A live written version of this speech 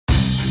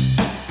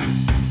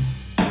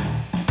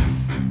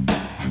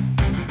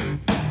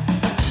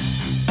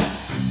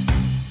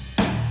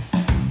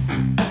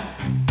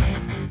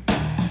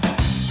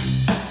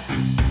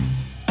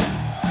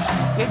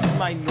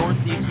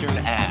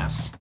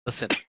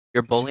Listen,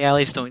 your bowling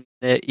alleys don't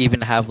even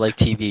have like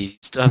TVs. You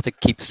still have to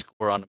keep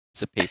score on a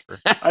piece of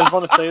paper. I just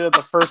want to say that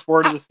the first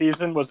word of the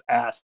season was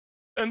ass.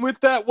 And with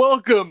that,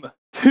 welcome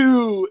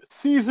to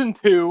season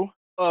 2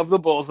 of the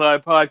Bullseye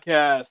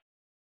Podcast.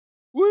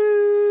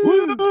 Woo!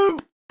 Woo!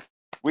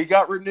 We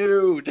got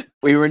renewed.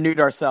 We renewed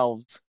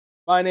ourselves.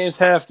 My name's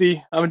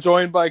Hefty. I'm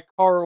joined by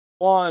Carl,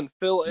 Juan,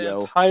 Phil,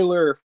 and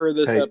Tyler for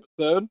this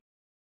episode.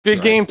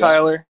 Big game,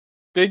 Tyler.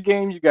 Big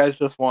game you guys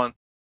just won.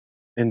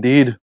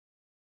 Indeed.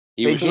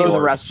 Big game the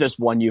refs just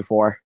won you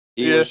for.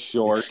 He was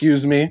short.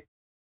 Excuse me?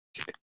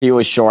 He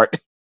was short.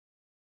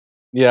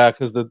 Yeah,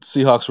 because the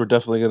Seahawks were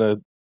definitely going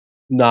to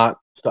not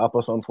stop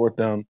us on fourth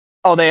down.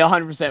 Oh, they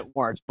 100%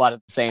 weren't, but at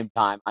the same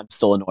time, I'm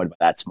still annoyed by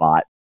that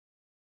spot.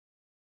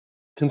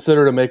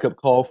 Considered a makeup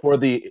call for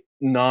the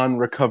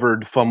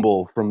non-recovered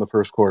fumble from the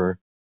first quarter.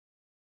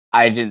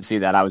 I didn't see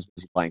that. I was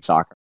busy playing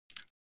soccer.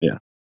 Yeah.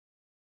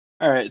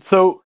 All right,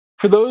 so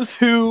for those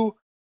who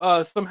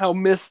somehow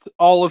missed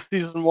all of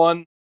season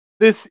 1,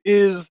 this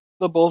is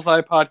the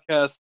Bullseye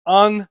Podcast.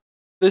 On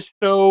this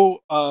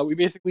show, we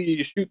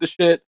basically shoot the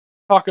shit,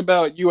 talk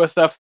about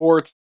USF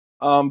sports,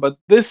 but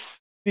this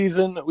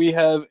season we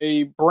have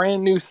a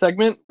brand new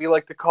segment we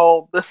like to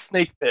call the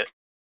Snake Pit.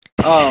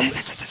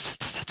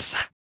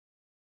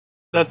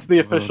 That's the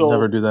official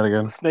never do that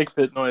again. Snake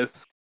Pit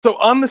noise. So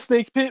on the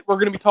Snake Pit, we're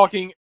going to be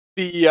talking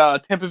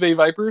the Tampa Bay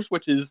Vipers,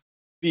 which is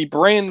the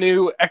brand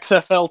new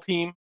XFL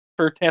team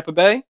for Tampa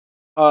Bay,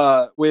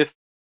 with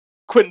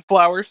Quentin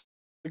Flowers,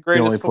 the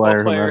greatest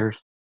football player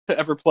to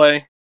ever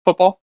play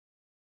football,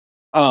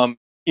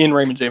 in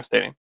Raymond James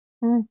Stadium.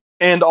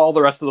 And all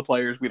the rest of the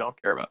players we don't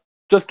care about.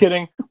 Just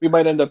kidding. We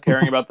might end up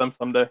caring about them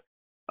someday.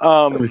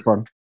 That'll be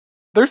fun.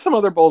 There's some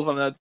other Bulls on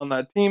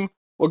that team.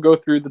 We'll go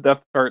through the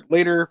depth chart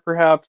later,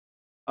 perhaps.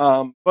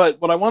 But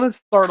what I want to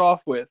start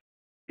off with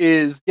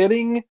is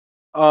getting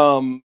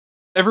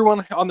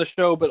everyone on the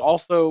show, but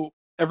also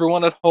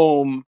everyone at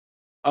home,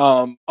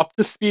 up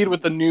to speed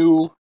with the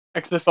new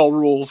XFL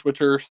rules,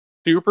 which are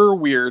super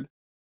weird.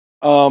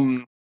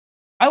 I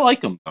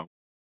like them though.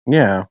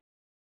 Yeah.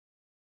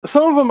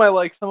 Some of them I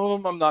like, some of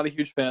them I'm not a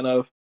huge fan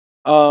of.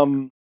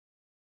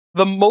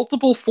 The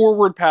multiple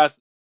forward passes,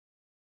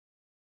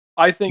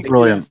 I think,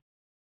 is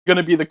going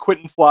to be the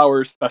Quentin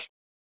Flowers special.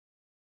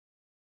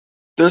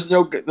 There's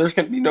going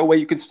to be no way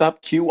you can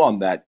stop Q on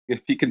that.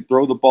 If he can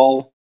throw the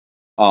ball,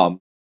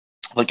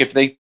 like if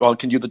they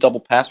can do the double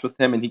pass with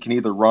him and he can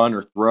either run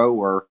or throw,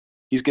 or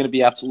he's going to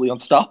be absolutely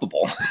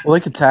unstoppable. Well, they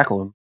could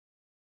tackle him.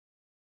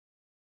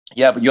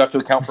 Yeah, but you have to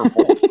account for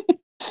both.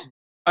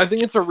 I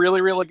think it's a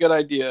really, really good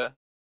idea,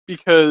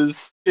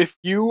 because if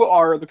you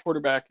are the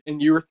quarterback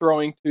and you are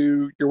throwing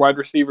to your wide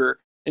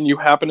receiver and you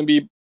happen to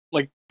be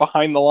like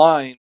behind the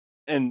line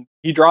and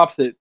he drops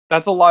it,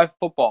 that's a live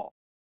football.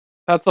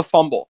 That's a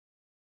fumble.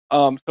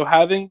 So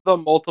having the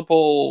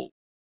multiple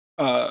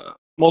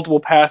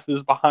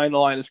passes behind the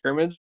line of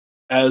scrimmage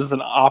as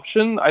an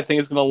option, I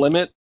think is going to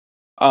limit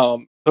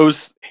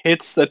those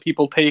hits that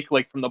people take,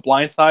 like from the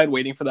blind side,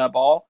 waiting for that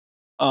ball.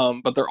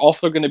 But they're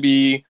also going to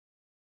be.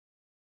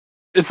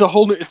 It's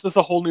just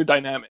a whole new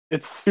dynamic.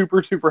 It's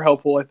super, super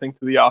helpful, I think,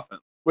 to the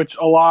offense. Which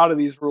a lot of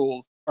these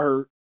rules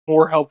are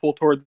more helpful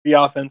towards the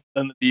offense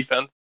than the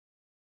defense.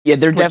 Yeah,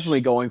 they're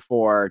definitely going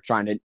for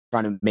trying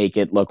to make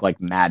it look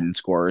like Madden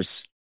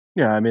scores.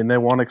 Yeah, I mean, they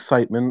want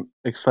excitement.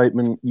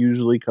 Excitement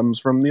usually comes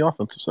from the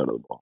offensive side of the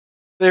ball.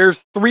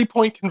 There's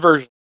 3-point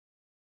conversion.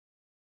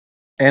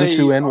 And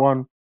 2 and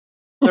 1.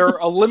 They're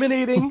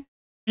eliminating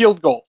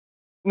field goals.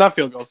 Not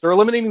field goals. They're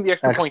eliminating the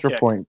extra point kick.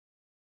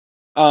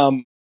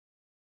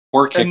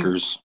 Or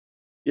kickers.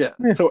 Yeah.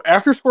 So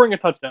after scoring a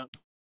touchdown,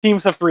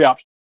 teams have 3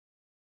 options.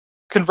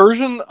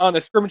 Conversion on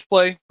a scrimmage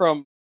play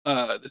from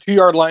the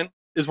 2-yard line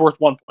is worth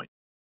 1 point.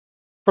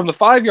 From the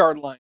 5-yard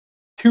line,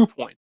 2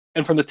 points.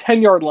 And from the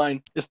 10-yard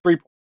line is 3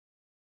 points.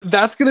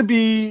 That's going to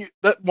be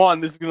this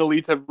is going to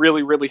lead to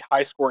really, really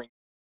high scoring.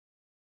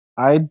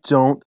 I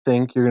don't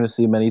think you're going to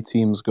see many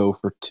teams go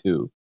for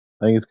 2.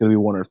 I think it's going to be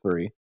 1 or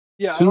 3.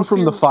 Yeah, 2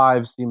 from the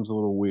 5 seems a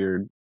little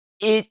weird.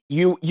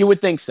 You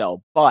would think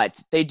so,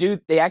 but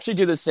they actually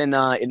do this in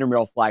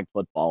intramural flag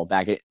football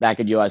back at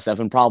USF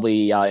and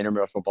probably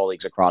intramural football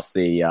leagues across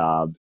the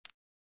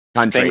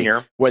country. Same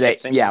here. Where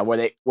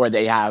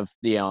they have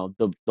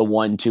the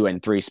 1, 2,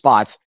 and 3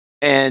 spots.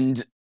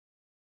 And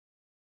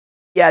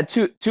yeah,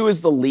 2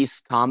 is the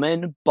least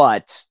common,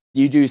 but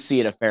you do see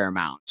it a fair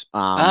amount.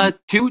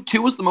 2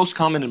 was the most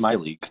common in my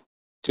league.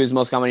 2 is the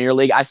most common in your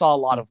league. I saw a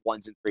lot of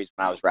 1s and 3s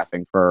when I was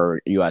reffing for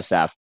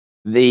USF.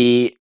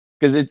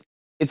 Because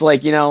it's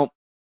like, you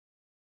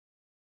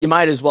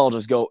might as well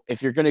just go,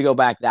 if you're going to go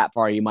back that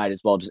far, you might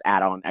as well just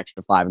add on an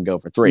extra 5 and go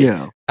for 3.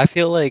 Yeah. I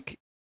feel like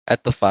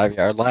at the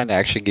 5-yard line, I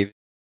actually give you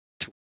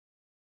 2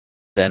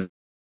 than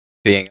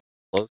being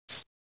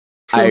close.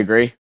 I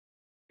agree.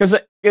 Because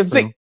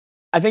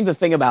I think the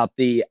thing about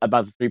the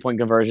 3-point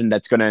conversion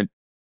that's going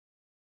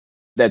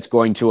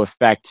to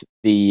affect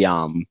the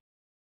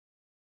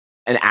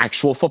an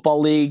actual football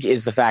league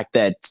is the fact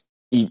that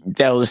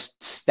they'll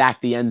just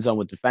stack the end zone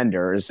with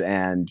defenders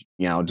and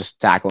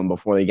just tackle them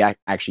before they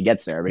actually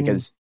gets there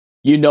because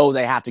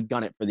they have to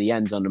gun it for the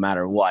end zone no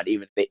matter what.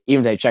 Even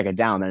if they check it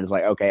down, then it's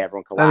like okay,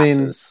 everyone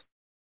collapses.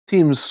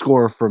 Teams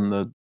score from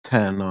the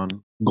 10 on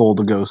goal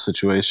to go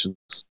situations.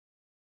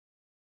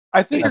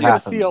 I think you're going to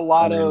see a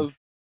lot of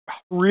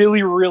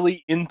really,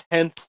 really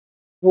intense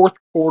fourth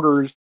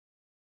quarters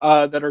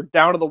that are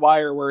down to the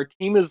wire where a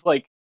team is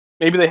like,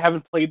 maybe they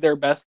haven't played their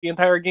best the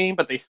entire game,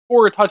 but they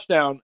score a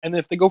touchdown, and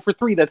if they go for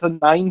 3, that's a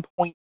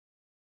 9-point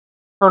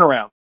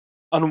turnaround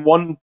on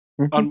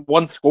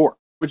one score,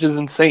 which is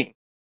insane.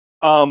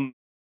 They're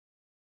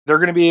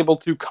going to be able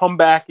to come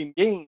back in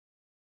games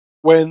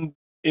when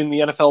in the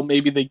NFL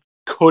maybe they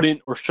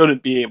couldn't or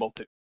shouldn't be able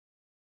to.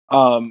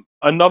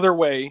 Another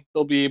way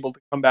they'll be able to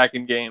come back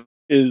in games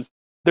is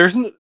there's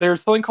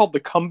something called the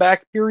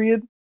comeback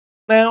period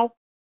now.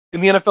 In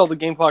the NFL, the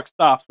game clock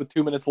stops with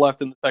 2 minutes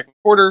left in the second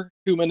quarter,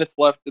 2 minutes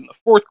left in the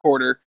fourth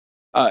quarter,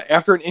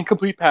 after an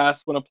incomplete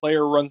pass when a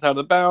player runs out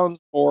of bounds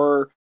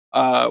or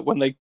when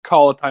they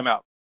call a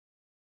timeout.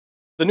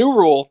 The new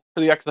rule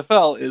for the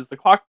XFL is the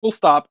clock will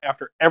stop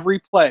after every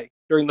play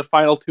during the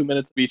final 2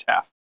 minutes of each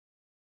half.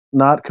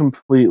 Not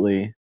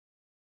completely.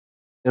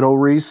 It'll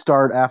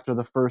restart after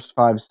the first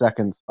 5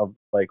 seconds of the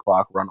play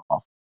clock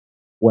runoff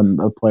when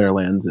the player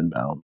lands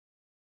inbound.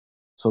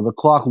 So the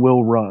clock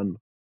will run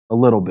a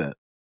little bit,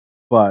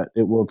 but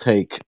it will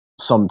take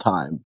some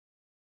time.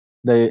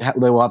 They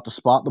will have to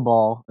spot the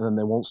ball, and then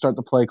they won't start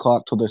the play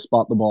clock till they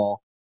spot the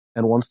ball.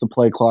 And once the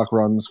play clock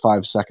runs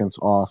 5 seconds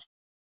off,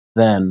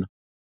 then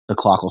the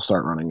clock will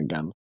start running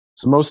again.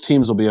 So most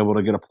teams will be able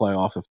to get a play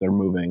off if they're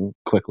moving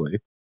quickly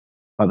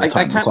by the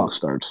time the clock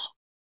starts.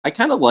 I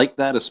kind of like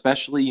that,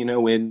 especially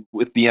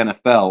with the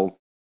NFL,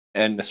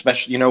 and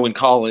especially in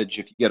college.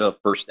 If you get a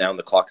first down,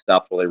 the clock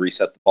stops while they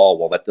reset the ball.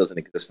 Well, that doesn't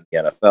exist in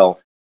the NFL.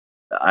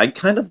 I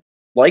kind of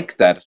like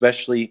that,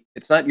 especially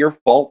it's not your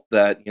fault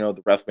that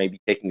the ref may be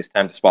taking his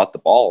time to spot the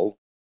ball.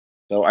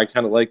 So I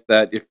kind of like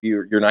that if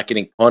you're not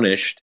getting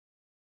punished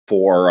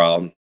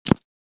for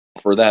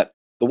that.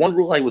 The one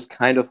rule I was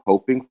kind of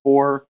hoping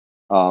for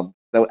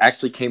that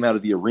actually came out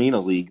of the Arena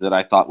League that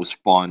I thought was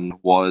fun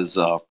was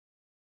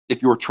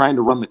if you were trying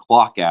to run the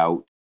clock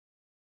out,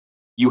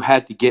 you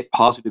had to get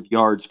positive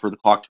yards for the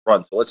clock to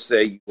run. So let's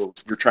say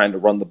you're trying to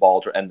run the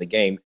ball to end the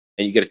game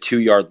and you get a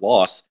 2-yard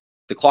loss.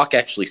 The clock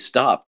actually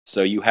stopped,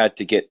 so you had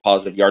to get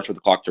positive yards for the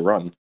clock to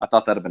run. I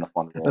thought that would have been a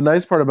fun rule. The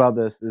nice part about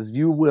this is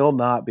you will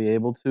not be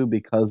able to,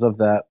 because of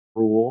that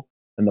rule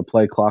and the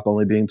play clock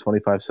only being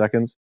 25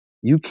 seconds,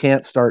 you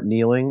can't start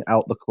kneeling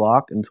out the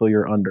clock until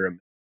you're under a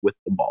minute with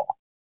the ball.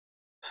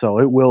 So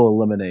it will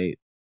eliminate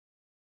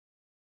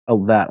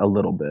that a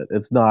little bit.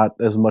 It's not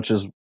as much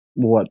as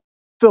what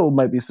Phil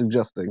might be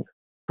suggesting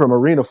from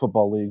Arena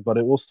Football League, but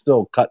it will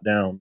still cut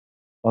down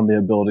on the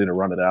ability to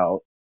run it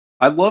out.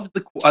 I love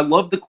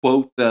the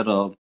quote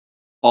that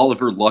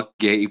Oliver Luck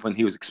gave when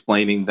he was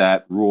explaining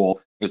that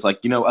rule. It was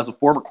like, as a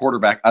former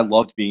quarterback, I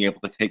loved being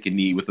able to take a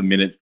knee with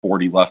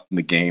 1:40 left in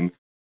the game,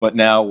 but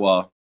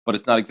now, but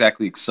it's not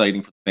exactly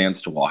exciting for the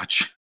fans to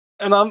watch.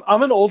 And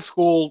I'm an old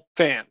school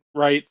fan,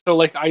 right? So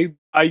like I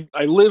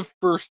live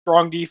for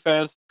strong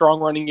defense, strong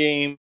running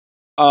game,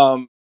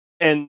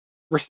 and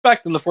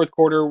respect in the fourth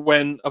quarter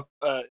when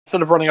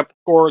instead of running up the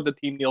score, the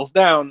team kneels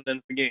down and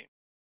ends the game.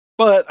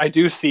 But I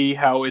do see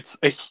how it's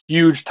a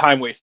huge time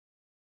waste.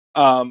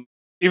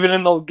 Even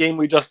in the game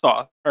we just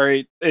saw, all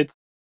right, it's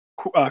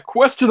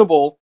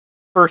questionable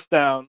first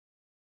down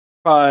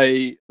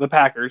by the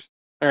Packers.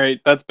 All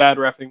right, that's bad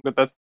reffing, but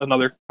that's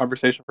another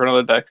conversation for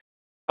another day.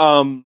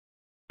 And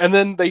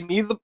then they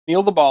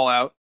kneel the ball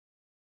out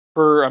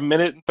for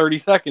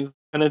 1:30 seconds,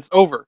 and it's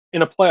over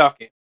in a playoff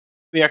game.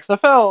 The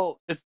XFL,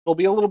 it'll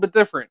be a little bit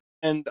different,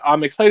 and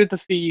I'm excited to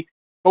see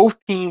both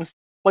teams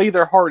play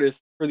their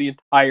hardest for the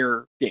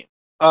entire game.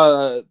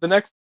 The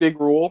next big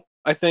rule,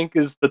 I think,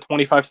 is the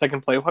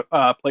 25-second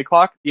play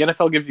clock. The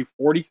NFL gives you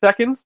 40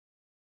 seconds.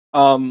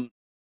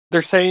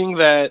 They're saying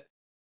that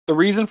the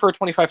reason for a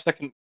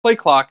 25-second play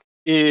clock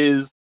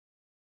is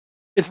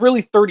it's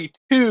really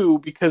 32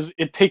 because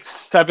it takes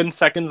 7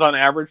 seconds on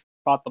average to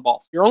spot the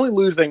ball. So you're only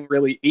losing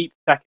really 8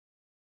 seconds.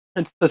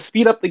 It's to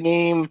speed up the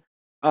game,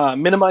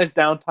 minimize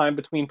downtime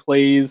between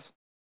plays,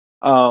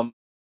 and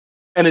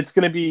it's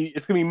gonna be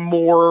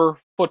more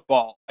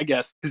football, I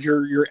guess, because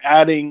you're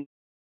adding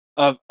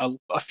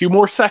a few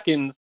more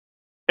seconds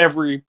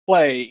every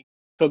play,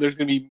 so there's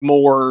gonna be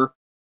more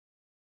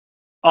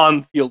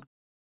on-field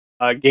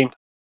game time.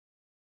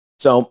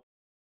 So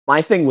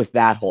my thing with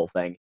that whole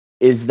thing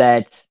is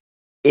that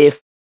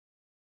if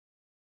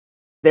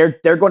they're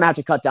going to have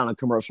to cut down on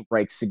commercial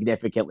breaks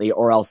significantly,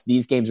 or else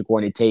these games are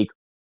going to take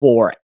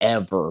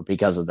forever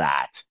because of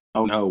that.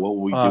 Oh no, what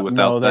will we do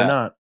without that? They're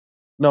not.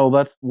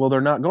 No,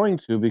 they're not going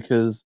to,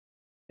 because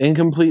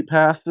incomplete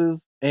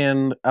passes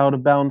and out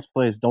of bounds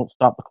plays don't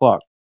stop the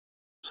clock.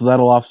 So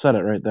that'll offset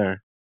it right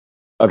there.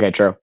 Okay,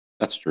 true.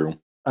 That's true.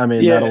 I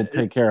mean, that'll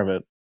take care of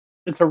it.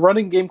 It's a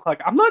running game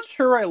clock. I'm not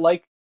sure I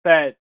like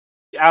that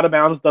out of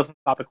bounds doesn't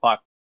stop the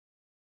clock.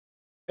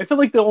 I feel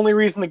like the only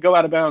reason to go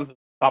out of bounds is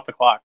stop the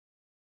clock.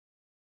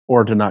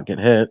 or to not get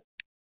hit.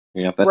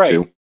 Yeah, that Right.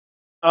 too.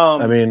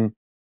 I mean,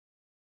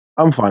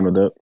 I'm fine with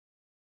it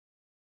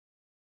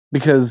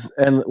because,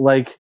 and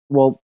like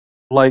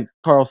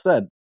Carl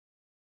said,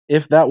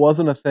 if that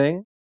wasn't a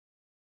thing,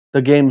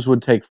 the games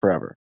would take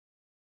forever.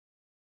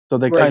 So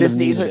they Right, kind of this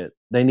needs needed it.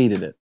 They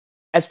needed it.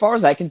 As far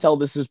as I can tell,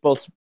 this is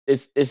supposed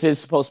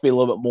to be a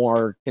little bit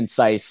more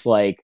concise,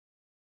 like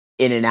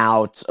in and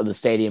out of the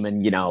stadium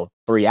in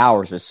 3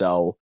 hours or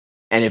so.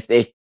 And if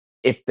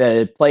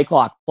the play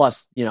clock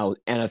plus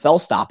NFL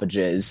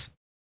stoppages,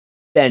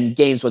 then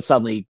games would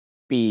suddenly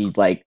be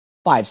like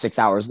 5-6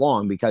 hours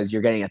long because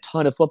you're getting a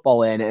ton of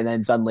football in, and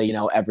then suddenly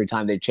every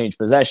time they change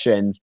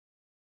possession,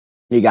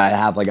 you gotta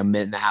have like a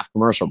minute and a half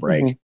commercial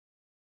break. Mhm.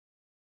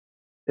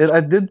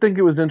 I did think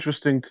it was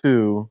interesting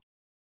too,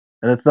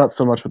 and it's not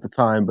so much with the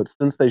time, but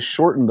since they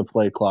shortened the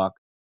play clock,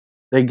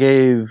 they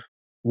gave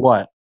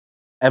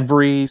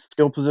every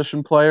skill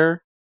position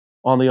player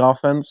on the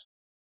offense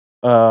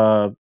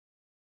a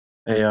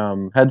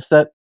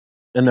headset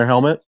in their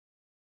helmet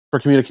for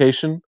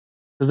communication,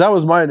 because that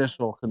was my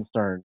initial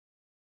concern.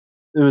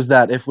 It was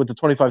that if with the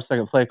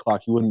 25-second play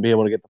clock, you wouldn't be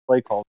able to get the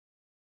play call.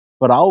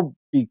 But I'll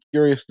be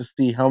curious to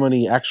see how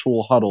many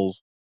actual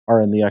huddles are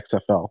in the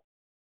XFL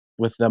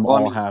with them Well, I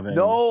all mean, having.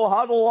 No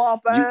huddle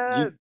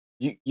offense.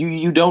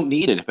 You don't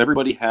need it if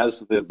everybody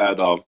has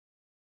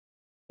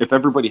if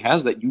everybody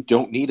has that, you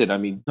don't need it. I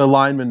mean, The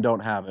linemen don't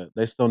have it.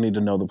 They still need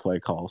to know the play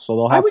call, so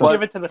they'll I have would to.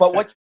 give it to the but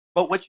center.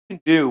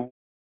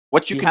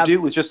 what you can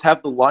do, is just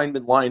have the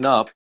lineman line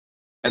up,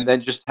 and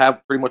then just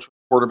have pretty much what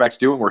the quarterback's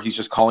doing, where he's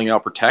just calling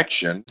out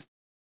protection,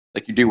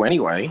 like you do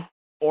anyway.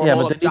 Or Yeah,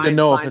 hold but up they need to giant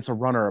know sign- if it's a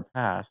run or a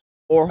pass.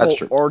 That's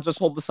true. or just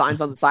hold the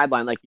signs on the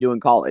sideline like you do in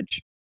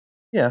college.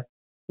 Yeah,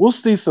 we'll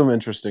see some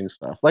interesting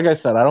stuff. Like I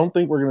said, I don't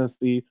think we're going to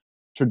see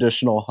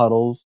traditional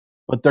huddles,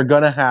 but they're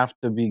going to have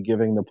to be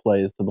giving the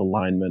plays to the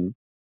linemen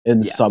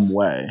in Yes. some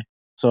way.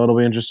 So it'll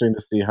be interesting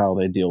to see how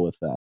they deal with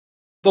that.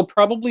 They'll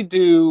probably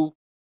do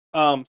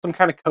some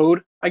kind of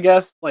code, I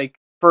guess, like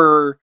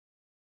for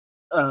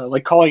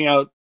like calling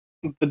out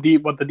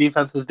what the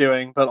defense is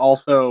doing, but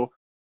also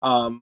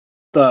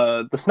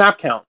the snap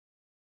count.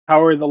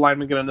 How are the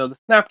linemen going to know the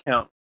snap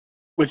count?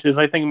 Which is,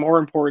 I think, more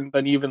important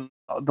than even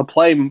the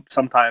play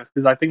sometimes,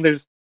 because I think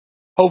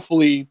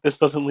hopefully this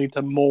doesn't lead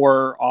to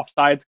more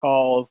offsides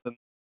calls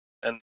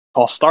and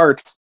false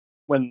starts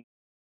when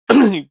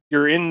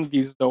you're in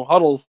these no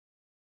huddles.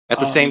 At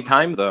the same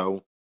time,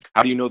 though,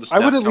 how do you know the? I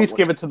would at least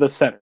give it to the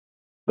center,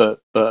 the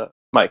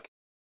mic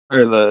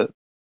or the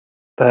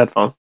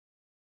headphone.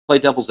 Play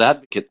devil's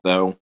advocate,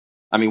 though.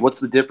 I mean, what's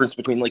the difference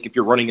between, like, if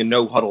you're running a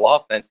no huddle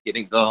offense,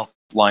 getting the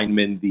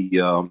lineman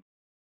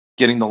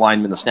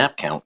the snap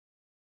count?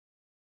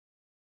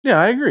 Yeah,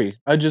 I agree.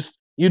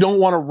 You don't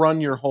want to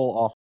run your whole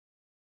off,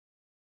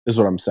 is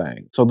what I'm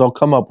saying. So they'll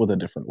come up with a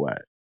different way.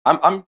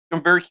 I'm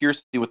very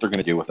curious to see what they're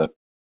going to do with it.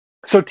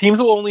 So teams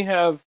will only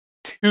have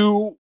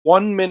 2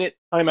 1-minute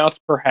timeouts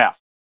per half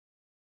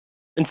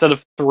instead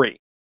of 3.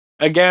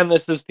 Again,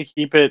 this is to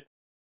keep it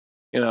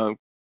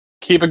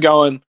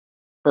going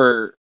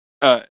for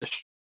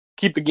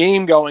keep the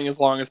game going as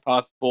long as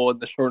possible in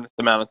the shortest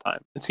amount of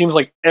time. It seems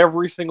like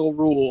every single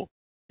rule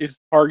is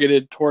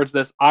targeted towards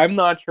this. I'm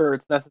not sure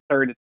it's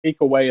necessary to take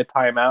away a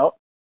timeout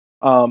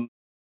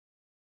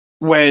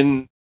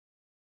when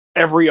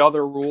every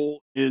other rule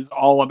is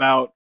all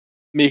about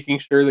making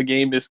sure the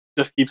game just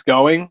keeps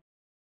going.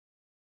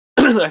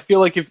 I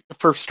feel like if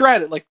for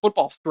like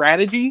football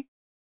strategy,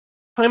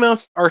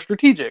 timeouts are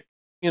strategic.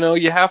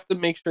 You have to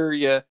make sure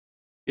you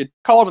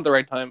call them at the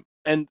right time,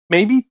 and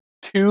maybe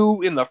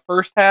 2 in the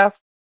first half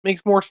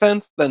makes more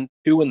sense than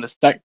 2 in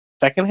the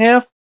second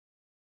half.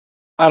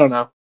 I don't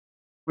know.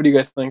 What do you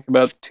guys think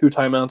about 2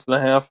 timeouts and a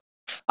half?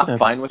 I'm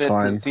fine with it.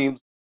 Fine. It seems,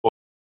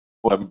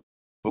 at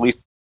least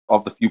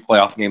of the few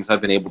playoff games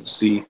I've been able to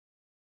see,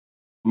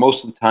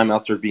 most of the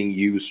timeouts are being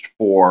used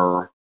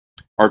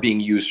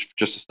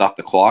just to stop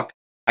the clock.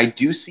 I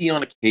do see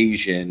on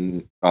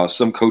occasion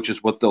some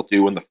coaches what they'll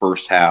do in the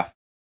first half.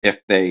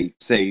 If they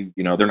say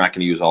they're not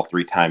going to use all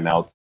 3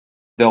 timeouts,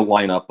 they'll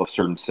line up a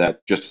certain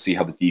set just to see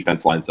how the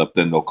defense lines up.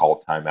 Then they'll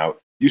call a timeout.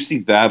 You see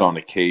that on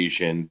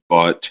occasion,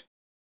 but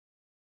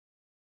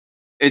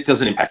it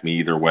doesn't impact me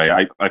either way.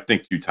 I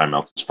think 2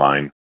 timeouts is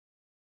fine.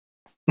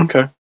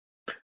 Okay.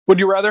 Would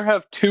you rather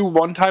have 2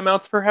 1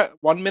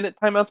 minute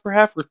timeouts per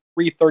half, or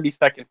 3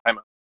 30-second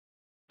timeouts?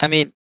 I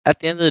mean, at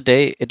the end of the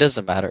day, it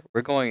doesn't matter.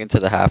 We're going into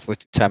the half with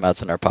 2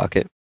 timeouts in our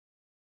pocket.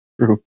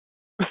 True.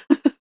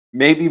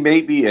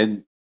 Maybe,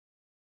 and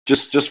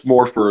just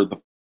more for the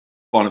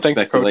fun of Thanks,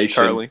 speculation. Coach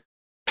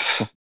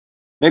Charlie.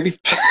 Maybe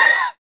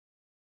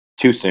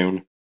too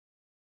soon.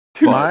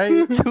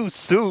 Too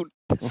soon.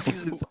 The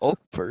season's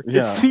over.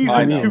 Yeah, It's season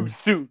I know. too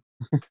soon.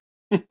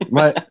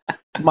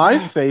 My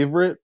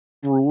favorite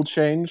rule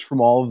change from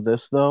all of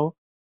this, though,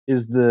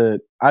 is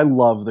I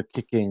love the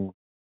kicking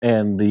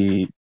and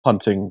the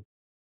punting.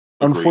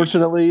 Agreed.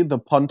 Unfortunately, the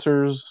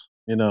punters,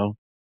 not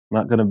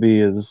going to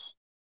be as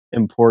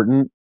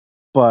important,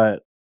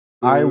 but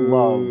I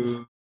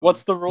love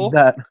What's the rule?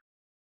 that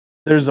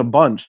There's a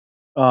bunch.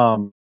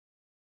 So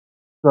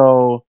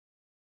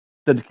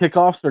the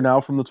kickoffs are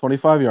now from the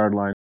 25-yard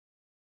line.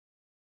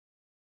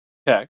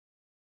 Okay.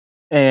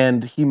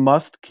 And he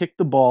must kick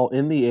the ball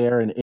in the air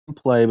and in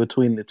play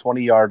between the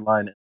 20-yard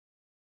line.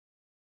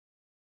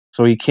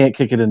 So he can't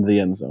kick it into the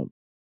end zone.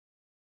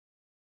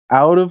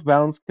 Out of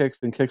bounds kicks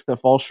and kicks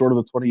that fall short of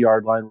the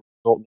 20-yard line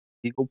result in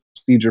a legal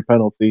procedure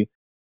penalty,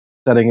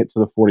 setting it to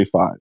the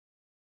 45.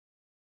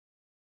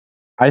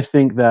 I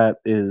think that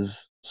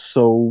is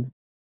so.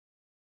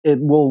 It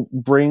will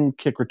bring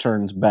kick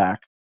returns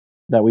back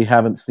that we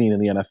haven't seen in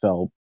the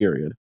NFL,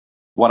 period.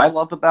 What I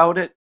love about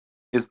it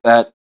is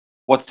that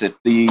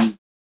the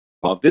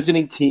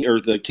visiting team or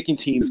the kicking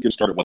team is going to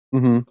start at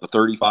the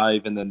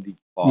 35, and then the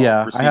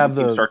receiving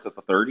team starts at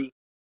the 30.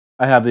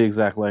 I have the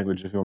exact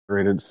language if you want to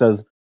read it. It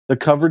says the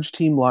coverage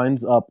team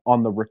lines up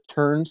on the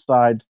return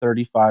side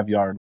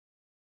 35-yard,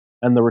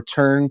 and the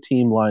return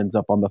team lines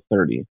up on the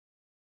 30.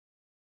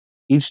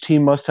 Each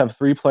team must have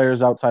 3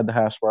 players outside the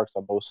hash marks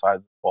on both sides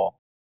of the ball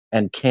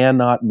and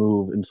cannot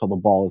move until the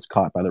ball is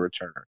caught by the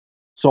returner.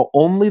 So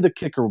only the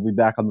kicker will be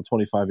back on the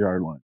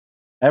 25-yard line.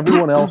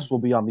 Everyone else will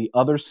be on the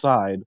other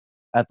side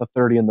at the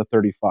 30 and the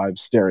 35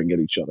 staring at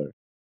each other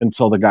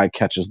until the guy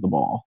catches the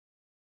ball.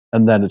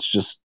 And then it's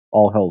just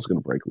all hell's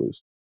going to break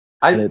loose.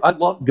 I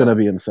love going to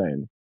be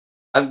insane.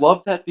 I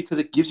love that because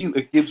it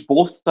gives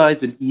both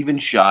sides an even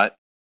shot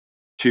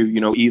to,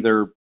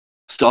 either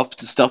stuff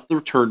the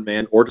return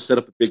man or to set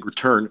up a big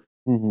return.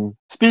 Mm-hmm.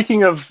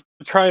 Speaking of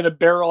trying to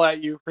barrel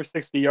at you for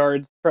 60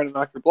 yards, trying to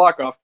knock your block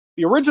off,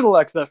 the original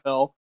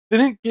XFL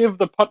didn't give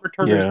the punt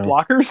returners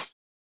blockers.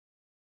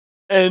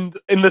 And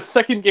in the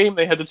second game,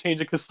 they had to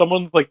change it because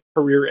someone's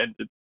career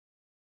ended.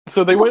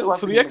 So they went.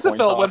 So the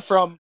XFL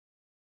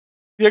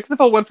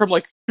went from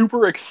like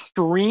super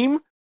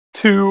extreme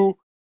to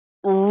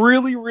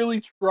really,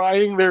 really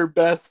trying their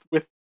best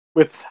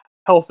with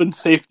health and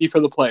safety for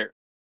the player.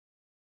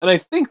 And I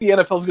think the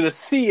NFL is going to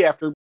see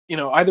after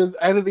either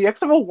the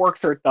XFL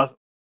works or it doesn't.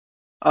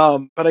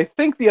 But I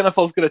think the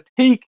NFL is going to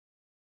take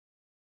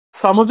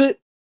some of it.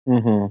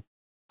 Mm-hmm.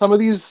 Some of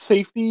these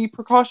safety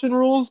precaution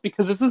rules,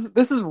 because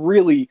this is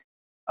really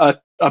a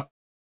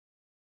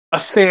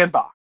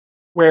sandbox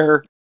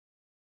where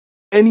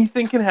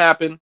anything can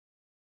happen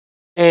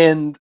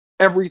and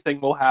everything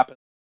will happen.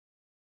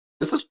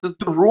 This is the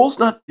rules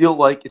not feel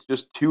like it's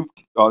just two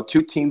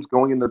teams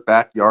going in their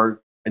backyard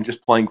and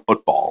just playing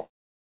football.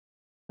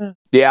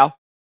 Yeah,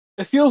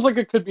 it feels like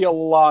it could be a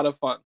lot of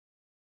fun.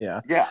 Yeah.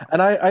 And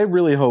I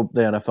really hope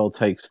the NFL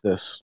takes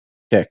this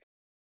kick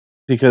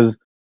because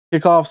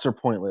kickoffs are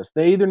pointless.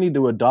 They either need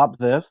to adopt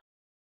this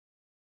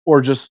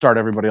or just start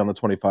everybody on the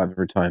 25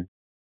 every time.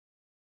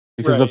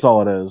 Because that's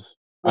all it is.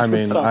 Which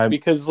would suck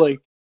because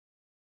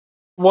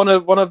one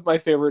of my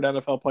favorite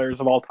NFL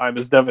players of all time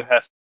is Devin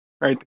Hester,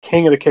 right? The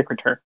king of the kick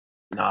return.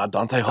 Nah,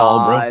 Dante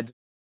Hall, bro.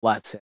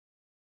 Bless it.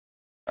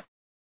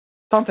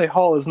 Dante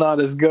Hall is not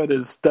as good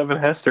as Devin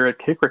Hester at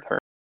kick return.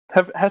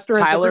 Hester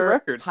has every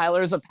record.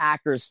 Tyler's a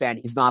Packers fan.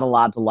 He's not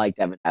allowed to like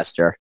Devin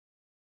Hester.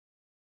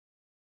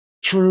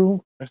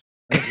 True.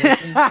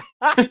 I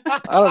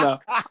don't know.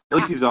 At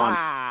least he's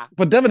honest.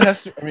 But Devin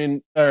Hester,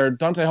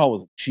 Dante Hall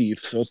was a Chief,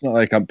 so it's not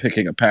like I'm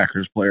picking a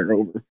Packers player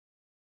over.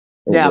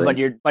 Yeah, but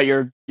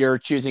you're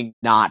choosing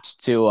not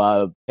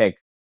to pick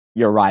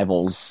your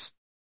rival's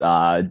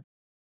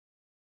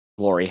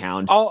glory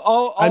hound.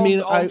 All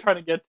I'm trying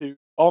to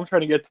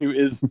get to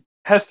is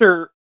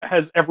Hester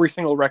has every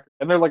single record,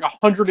 and they're like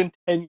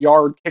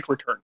 110-yard kick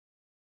return.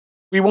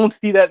 We won't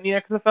see that in the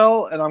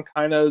XFL, and I'm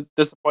kind of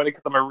disappointed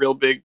because I'm a real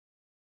big,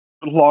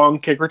 long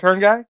kick return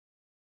guy.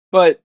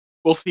 But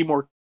we'll see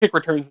more kick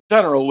returns in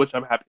general, which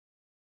I'm happy.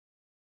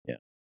 Yeah.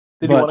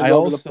 Did you want to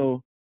go over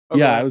the...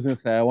 I was going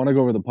to say, I want to go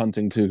over the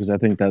punting too, because I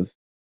think that's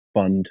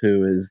fun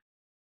too.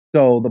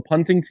 So the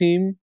punting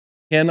team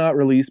cannot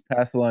release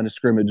past the line of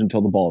scrimmage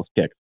until the ball is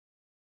kicked.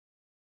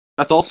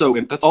 That's also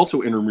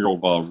intramural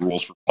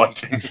rules for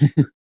punting.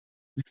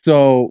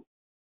 So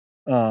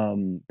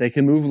they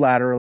can move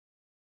laterally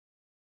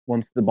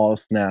once the ball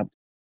is snapped.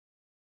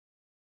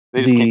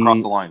 They just can't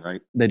cross the line,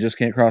 right? They just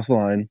can't cross the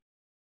line.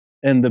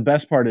 And the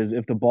best part is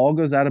if the ball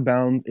goes out of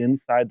bounds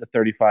inside the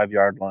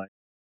 35-yard line,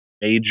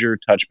 major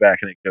touchback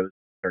and it goes to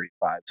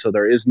 35. So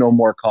there is no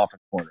more coffin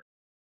corner.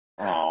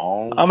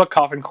 Oh, I'm a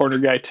coffin corner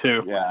guy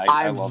too. Yeah,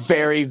 I'm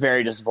very,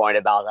 very disappointed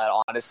about that,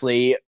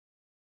 honestly.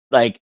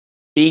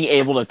 Being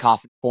able to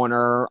coffin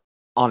corner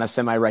on a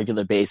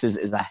semi-regular basis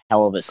is a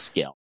hell of a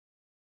skill.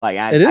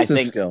 It is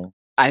a skill.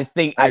 I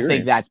think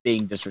that's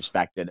being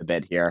disrespected a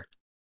bit here.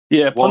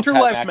 Yeah, punter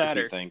lives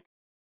matter.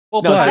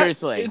 Well, no,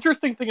 seriously. The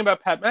interesting thing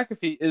about Pat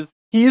McAfee is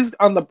he's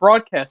on the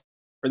broadcast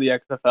for the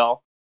XFL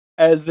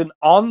as an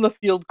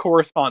on-the-field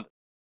correspondent,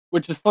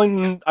 which is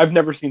something I've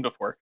never seen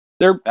before.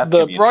 The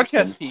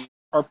broadcast team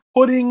are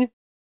putting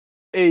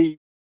a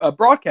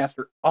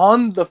broadcaster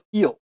on the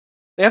field.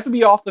 They have to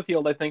be off the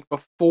field, I think,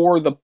 before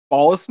the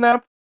ball is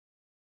snapped,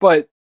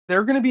 but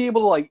they're going to be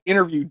able to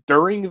interview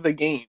during the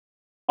game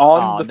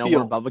on the field. No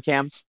more Bubba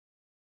cams?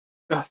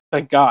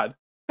 Thank God.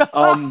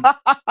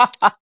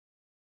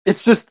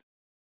 It's just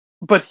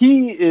but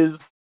he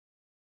is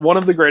one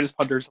of the greatest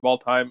punters of all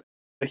time.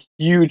 A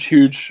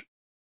huge,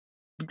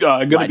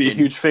 going to be a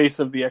huge face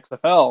of the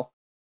XFL.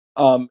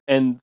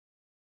 And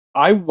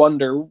I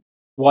wonder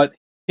what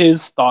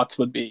his thoughts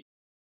would be,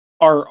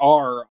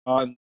 are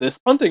on this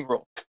punting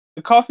rule.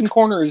 The coffin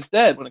corner is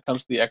dead when it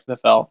comes to the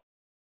XFL.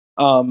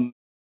 And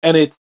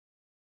it's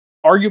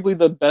arguably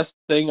the best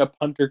thing a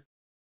punter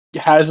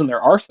has in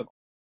their arsenal.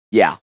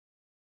 Yeah.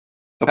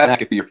 So, Pat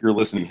McAfee, if you're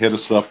listening, hit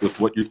us up with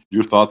what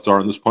your thoughts are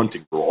on this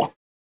punting rule.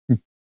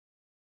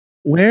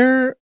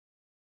 Where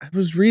I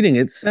was reading,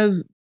 it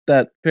says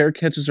that fair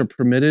catches are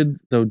permitted,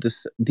 though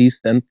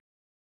disincentivized.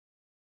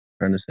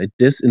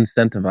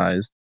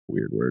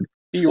 Weird word.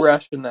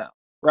 Irrational.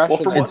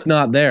 It's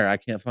not there. I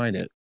can't find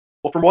it.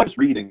 Well, from what I was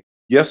reading,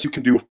 yes, you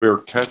can do a fair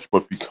catch,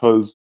 but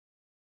because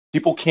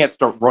people can't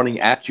start running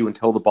at you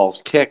until the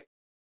ball's kicked,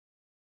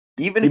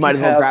 even you if might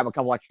as well grab a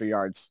couple extra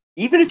yards.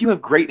 Even if you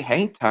have great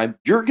hang time,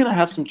 you're going to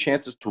have some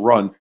chances to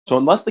run. So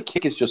unless the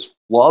kick is just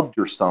flubbed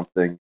or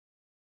something,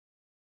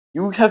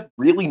 you have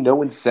really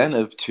no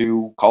incentive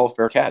to call a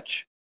fair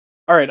catch.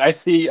 All right, I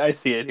see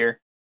it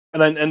here,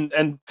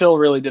 and Phil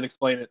really did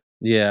explain it.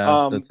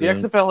 Yeah. The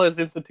XFL has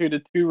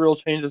instituted 2 rule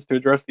changes to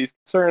address these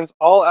concerns.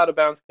 All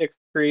out-of-bounds kicks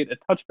create a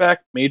touchback,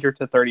 major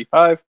to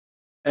 35,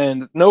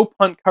 and no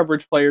punt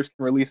coverage players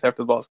can release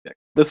after the ball is kicked.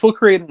 This will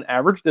create an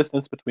average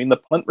distance between the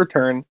punt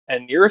return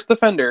and nearest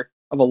defender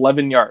of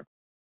 11 yards,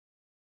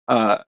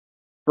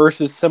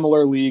 versus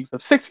similar leagues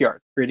of 6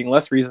 yards, creating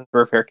less reason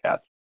for a fair catch.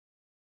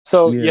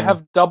 So you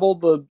have double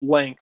the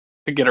length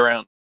to get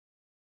around.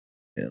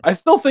 Yeah. I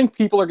still think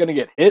people are going to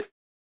get hit.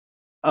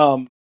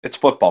 It's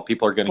football.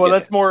 People are going to get hit. Well,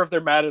 that's more of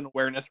their Madden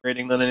awareness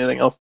rating than anything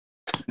else.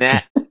 Nah.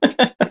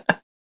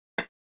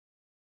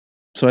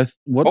 So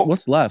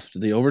what's left?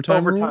 The overtime?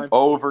 Overtime.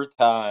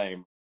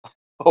 Overtime.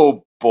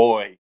 Oh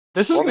boy,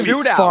 this is going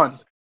to be fun.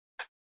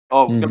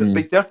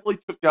 They definitely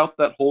took out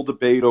that whole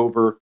debate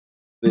over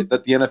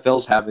that the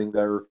NFL's having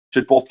there.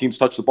 Should both teams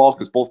touch the ball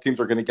because both teams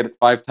are going to get it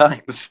 5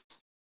 times.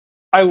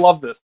 I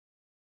love this.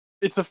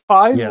 It's a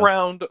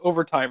 5-round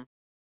overtime.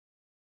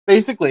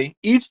 Basically,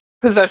 each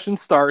possession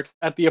starts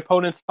at the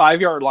opponent's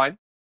 5-yard line,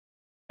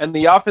 and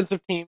the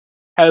offensive team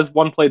has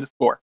 1 play to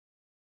score.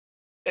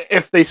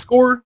 If they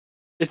score,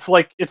 it's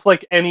like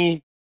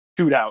any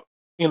shootout.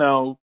 You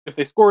know, if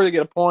they score, they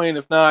get a point.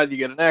 If not, you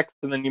get an X,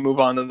 and then you move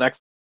on to the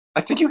next.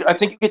 I think you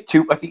get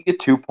 2. I think you get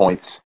 2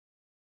 points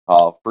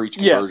for each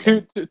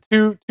conversion. Yeah,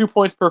 two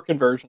points per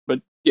conversion,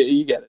 but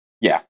you get it.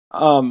 Yeah.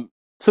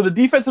 So the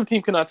defensive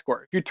team cannot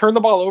score. If you turn the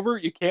ball over,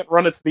 you can't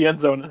run it to the end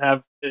zone and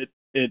have it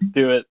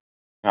do it.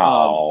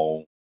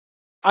 Oh.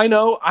 I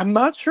know. I'm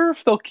not sure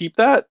if they'll keep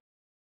that,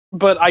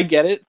 but I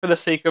get it for the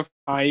sake of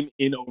time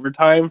in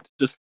overtime to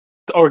just,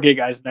 okay,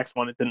 guys, next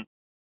one, it didn't.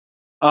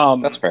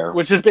 That's fair.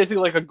 Which is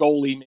basically like a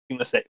goalie making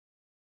the save.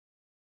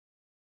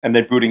 And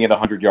then booting it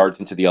 100 yards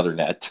into the other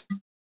net.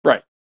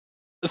 Right.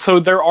 So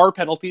there are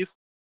penalties.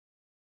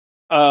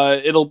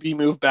 It'll be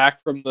moved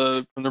back from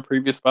the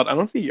previous spot. I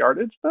don't see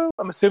yardage though.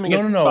 I'm assuming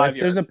it's 5 yards.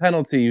 If there's a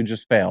penalty, you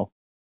just fail.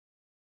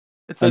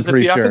 It says if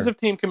the offensive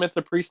team commits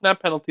a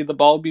pre-snap penalty, the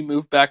ball will be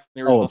moved back from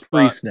the original spot.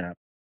 Pre-snap.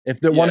 If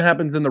the one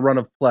happens in the run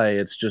of play,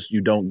 it's just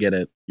you don't get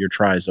it. Your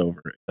try's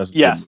over. It doesn't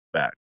get moved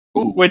back.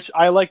 Ooh. Which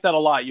I like that a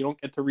lot. You don't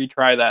get to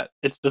retry that.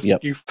 It's just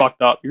you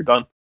fucked up. You're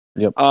done.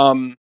 Yep.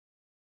 I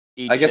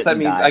guess that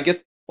means. I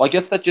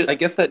guess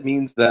that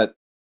means that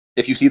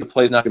if you see the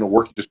play's not going to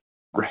work, you just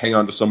hang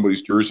on to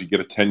somebody's jersey, get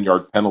a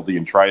 10-yard penalty,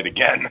 and try it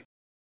again.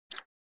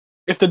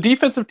 If the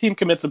defensive team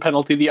commits a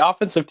penalty, the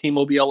offensive team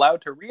will be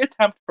allowed to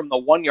reattempt from the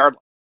 1-yard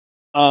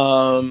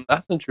line.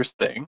 That's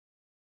interesting.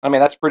 I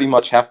mean, that's pretty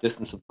much half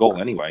distance of the goal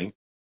anyway.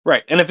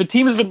 Right. And if a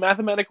team has been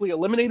mathematically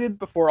eliminated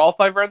before all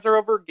 5 rounds are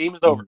over, game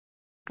is over.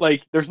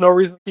 Like, there's no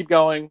reason to keep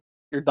going.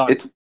 You're done.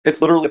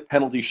 It's literally a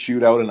penalty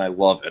shootout, and I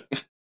love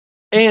it.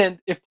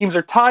 And if teams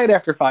are tied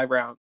after 5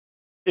 rounds,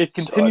 it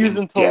continues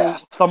until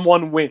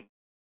someone wins.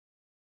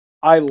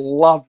 I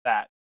love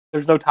that.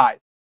 There's no ties.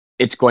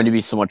 It's going to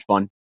be so much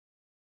fun.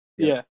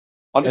 Yeah.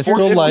 I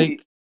still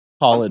like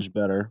college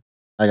better,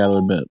 I gotta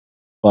admit.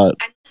 But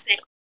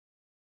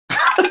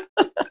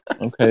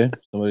okay,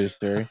 somebody's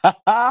Siri.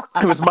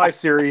 It was my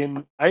Siri,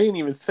 and I didn't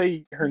even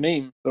say her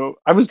name, so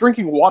I was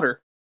drinking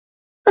water.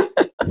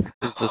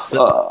 Does this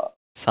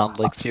sound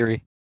like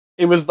Siri?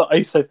 It was the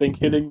ice, I think,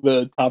 hitting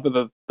the top of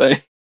the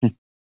thing.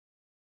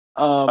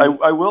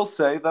 I will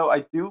say though,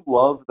 I do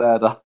love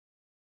that.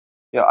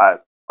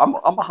 I'm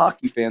a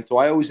hockey fan, so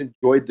I always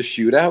enjoyed the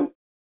shootout.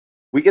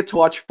 We get to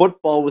watch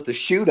football with the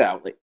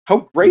shootout. Like, how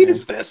great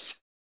is this?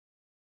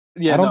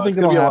 Yeah, I don't think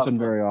it'll happen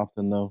very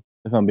often, though.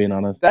 If I'm being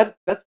honest, that's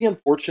the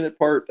unfortunate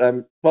part.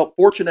 Well,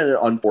 fortunate and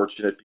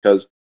unfortunate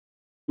because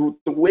the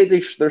way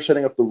they're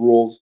setting up the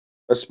rules,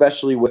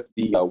 especially with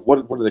the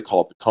what do they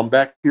call it? The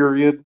comeback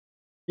period.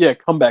 Yeah,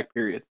 comeback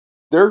period.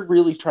 They're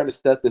really trying to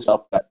set this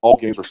up that all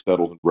games are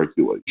settled in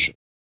regulation.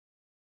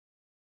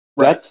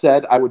 Right. That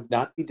said, I would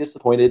not be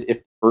disappointed if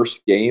the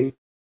first game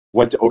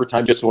went to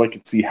overtime just so I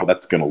could see how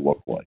that's going to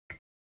look like.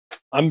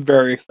 I'm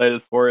very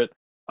excited for it.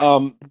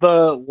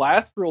 The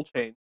last rule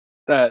change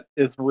that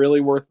is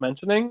really worth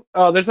mentioning.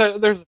 There's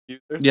a few.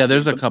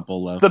 There's a but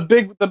couple left. The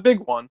big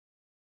one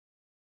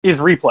is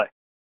replay.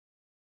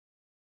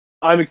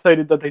 I'm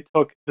excited that they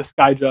took the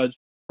Sky Judge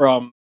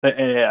from the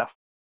AAF.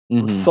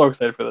 I'm Mhm. so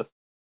excited for this.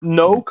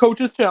 No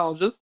coaches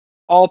challenges.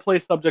 All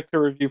plays subject to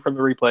review from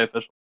the replay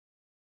official.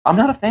 I'm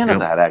not a fan Yep.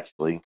 of that,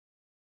 actually.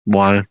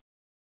 Why?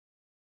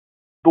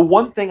 The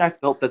one thing I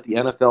felt that the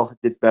NFL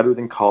did better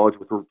than college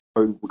with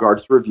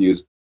regards to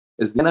reviews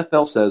is the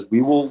NFL says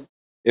we will,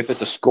 if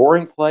it's a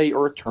scoring play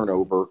or a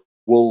turnover,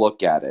 we'll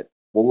look at it.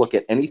 We'll look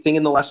at anything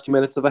in the last 2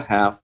 minutes of a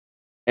half.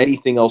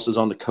 Anything else is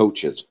on the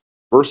coaches.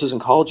 Versus in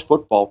college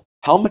football,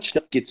 how much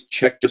stuff gets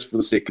checked just for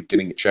the sake of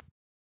getting it checked,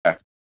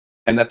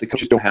 and that the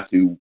coaches don't have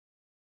to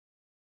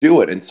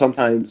do it. And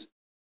sometimes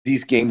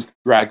these games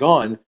drag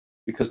on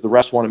because the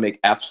refs want to make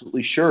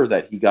absolutely sure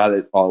that he got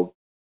it all,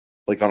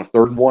 like on a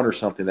 3rd and 1 or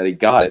something, that he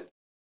got it.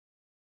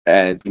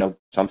 And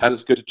sometimes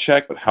it's good to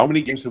check. But how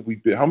many games have we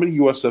been? How many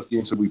USF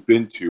games have we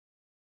been to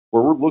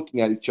where we're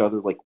looking at each other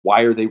like,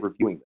 why are they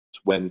reviewing this?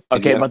 When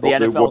Okay, but the they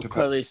NFL want to-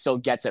 clearly still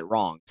gets it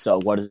wrong. So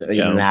what does it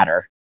Yeah. even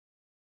matter?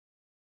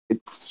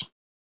 It's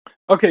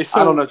Okay,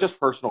 so I don't know, just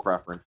personal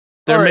preference.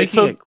 They're All right, making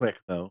so- it quick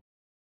though.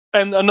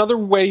 And another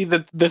way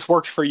that this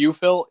works for you,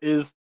 Phil,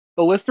 is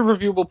the list of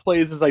reviewable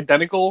plays is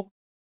identical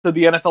to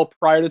the NFL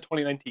prior to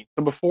 2019.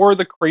 So before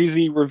the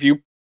crazy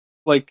review,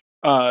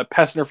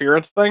 pass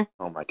interference thing,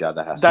 Oh my god,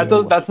 that has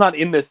that's not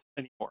in this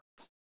anymore.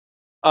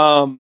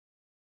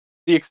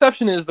 The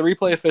exception is the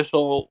replay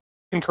official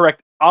can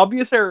correct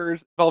obvious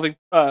errors involving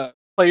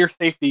player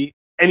safety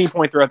any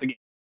point throughout the game.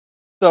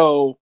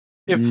 So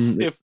if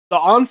the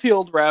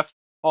on-field ref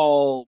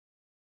call,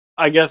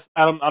 I guess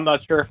I'm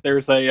not sure if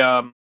there's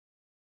a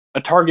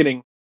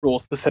targeting rule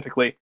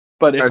specifically,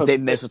 but Or if they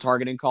miss a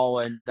targeting call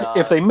and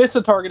if they miss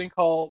a targeting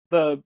call,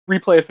 the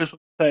replay official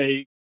can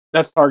say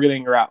that's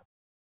targeting or out.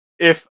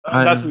 If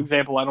that's an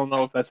example, I don't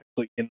know if that's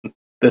actually in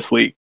this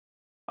league.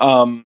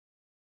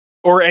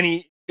 Or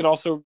you can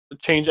also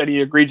change any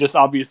egregious,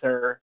 obvious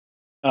error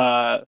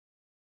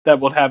that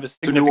would have a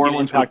significant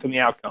Orleans impact would- on the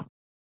outcome.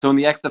 So in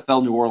the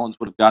XFL, New Orleans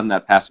would have gotten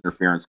that pass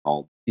interference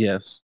called.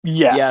 Yes.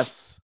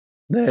 Yes.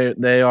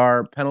 They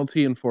are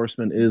penalty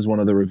enforcement is one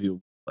of the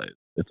review plays.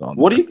 It's on.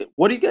 What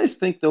do you guys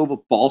think though of a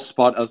ball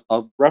spot as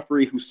a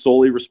referee who's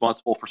solely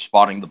responsible for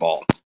spotting the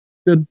ball?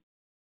 Just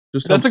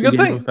That's helps a the good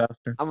game thing. go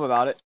faster. I'm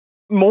about it.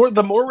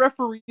 The more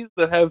referees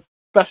that have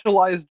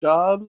specialized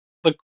jobs,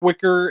 the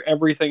quicker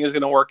everything is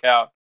going to work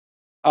out.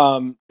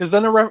 Because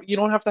then you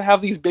don't have to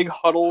have these big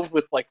huddles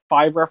with like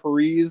 5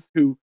 referees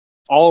who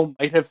all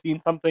might have seen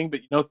something,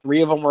 but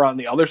 3 of them were on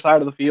the other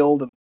side of the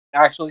field and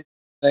actually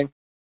thing.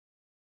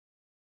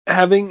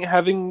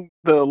 Having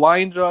the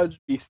line judge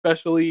be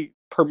specially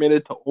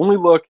permitted to only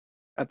look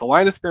at the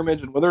line of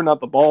scrimmage and whether or not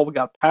the ball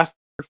got past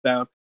the first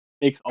down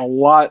makes a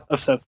lot of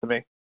sense to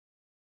me.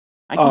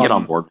 I can get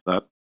on board with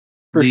that.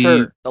 For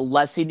sure. The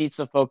less he needs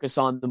to focus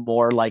on, the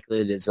more likely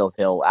it is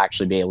he'll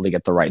actually be able to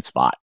get the right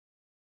spot.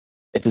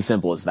 It's as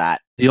simple as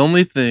that. The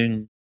only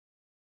thing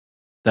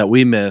that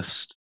we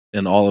missed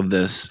in all of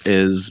this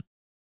is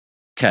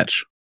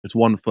catch. It's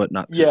 1 foot,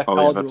 not 2. Yeah, Oh,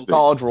 yeah, college that's rules. big.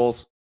 College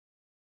rules.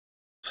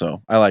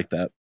 So I like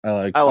that. I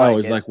like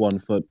always it. like 1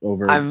 foot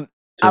over. I've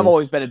 2.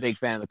 always been a big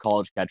fan of the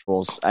college catch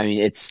rules. I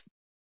mean,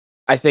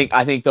 I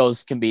think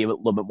those can be a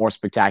little bit more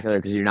spectacular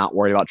because you're not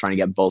worried about trying to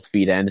get both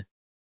feet in.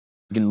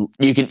 You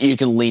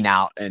can lean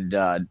out and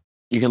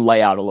you can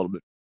lay out a little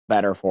bit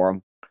better for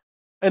them.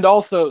 And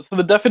also, so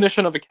the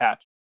definition of a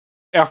catch,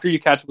 after you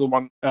catch with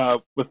one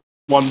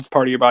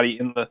part of your body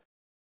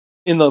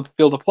in the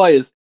field of play,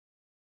 is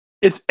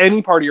it's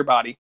any part of your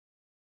body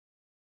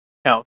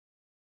count.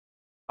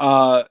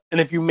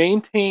 And if you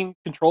maintain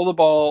control of the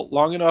ball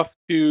long enough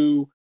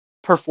to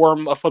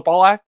perform a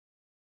football act,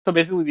 so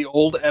basically the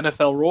old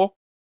NFL rule,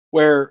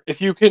 where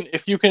if you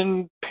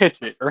can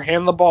pitch it or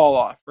hand the ball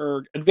off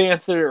or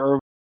advance it or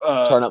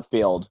Turn up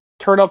field.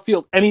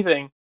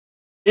 anything,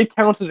 it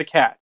counts as a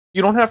catch.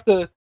 You don't have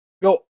to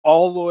go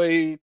all the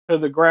way to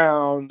the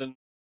ground and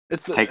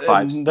Take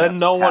 5 and steps, then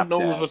no one tap knows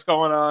dance. what's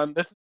going on.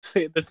 This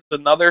is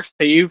another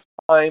save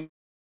time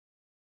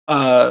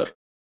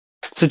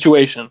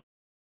situation,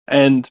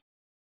 and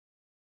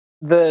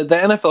the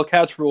NFL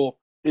catch rule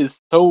is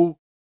so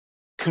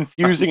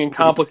confusing and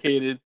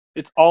complicated.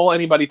 It's all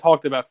anybody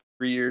talked about for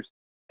 3 years,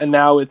 and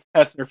now it's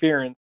pass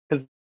interference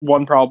because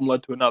one problem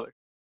led to another.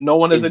 No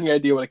one has any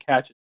idea what a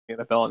catch is in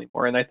the NFL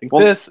anymore, and I think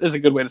this is a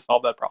good way to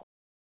solve that problem.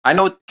 I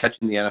know what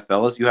catching the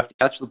NFL is. You have to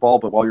catch the ball,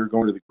 but while you're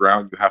going to the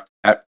ground, you have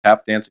to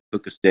tap dance and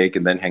cook a steak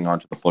and then hang on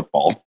to the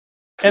football.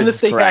 And the This is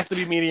steak correct. has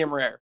to be medium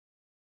rare.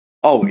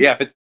 Oh yeah,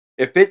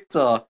 if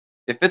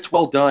it's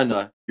well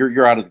done,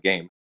 you're out of the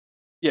game.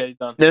 Yeah, you're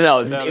done. No.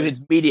 If No.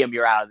 it's medium,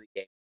 you're out of the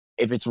game.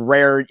 If it's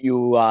rare,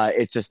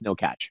 it's just no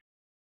catch.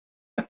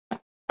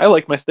 I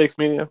like my steaks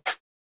medium,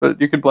 but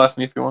you could blast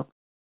me if you want.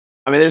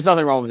 I mean, there's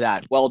nothing wrong with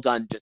that. Well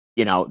done. Just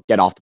get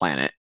off the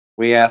planet.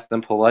 We asked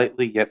them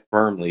politely yet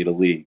firmly to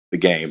leave the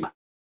game.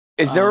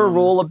 Is there a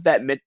rule of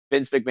that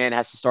Vince McMahon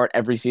has to start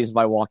every season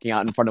by walking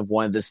out in front of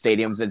one of the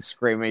stadiums and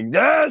screaming,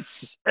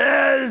 "This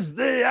is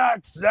the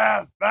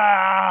XFL"?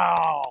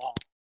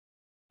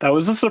 That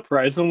was a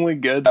surprisingly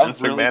good That Vince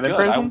was really McMahon good. I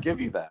impression. will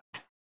give you that.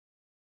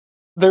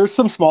 There's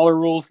some smaller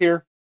rules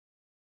here.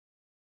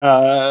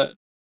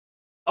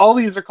 All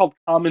these are called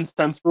common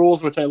sense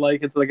rules, which I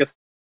like. It's like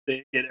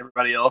they get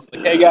everybody else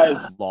like, hey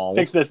guys, Lol.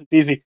 fix this. It's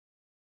easy.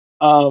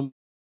 Illegal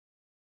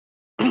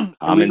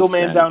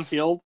man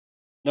downfield.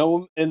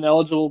 No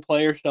ineligible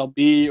player shall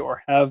be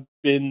or have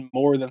been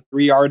more than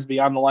 3 yards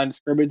beyond the line of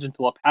scrimmage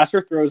until a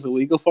passer throws a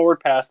legal forward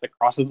pass that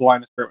crosses the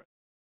line of scrimmage.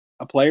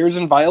 A player is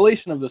in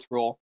violation of this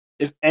rule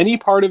if any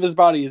part of his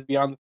body is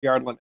beyond the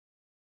 3-yard limit.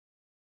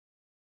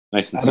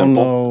 Nice and I don't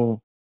simple.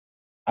 know.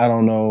 I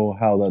don't know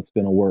how that's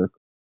going to work.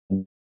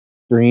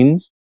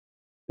 Screens,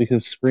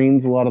 because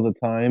screens a lot of the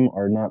time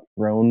are not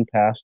thrown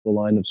past the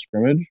line of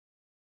scrimmage.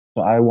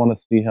 So I want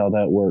to see how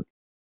that works.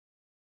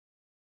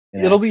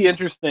 It'll be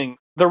interesting.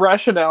 The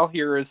rationale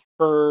here is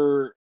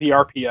for the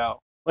RPO.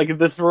 Like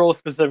this rule is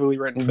specifically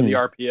written for the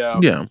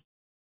RPO. Yeah.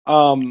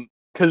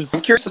 Because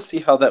I'm curious to see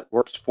how that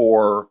works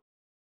for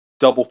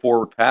double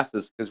forward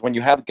passes. Because when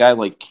you have a guy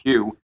like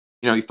Q,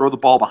 you throw the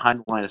ball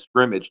behind the line of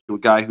scrimmage to a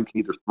guy who can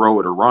either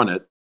throw it or run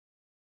it.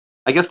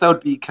 I guess that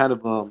would be kind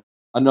of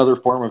another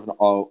form of an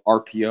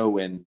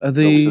RPO in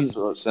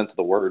the sense of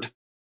the word.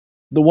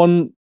 The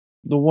one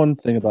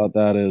thing about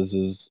that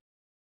is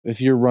if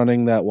you're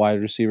running that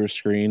wide receiver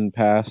screen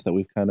pass that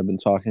we've kind of been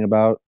talking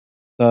about,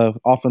 the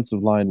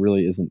offensive line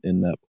really isn't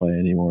in that play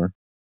anymore.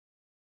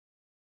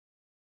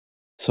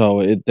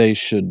 So they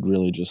should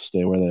really just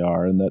stay where they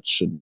are, and that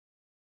should,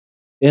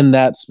 in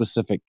that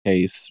specific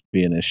case,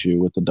 be an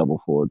issue with the double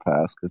forward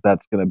pass, because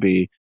that's going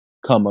to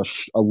become a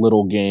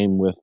little game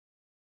with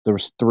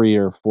there's 3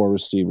 or 4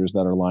 receivers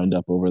that are lined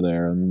up over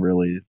there, and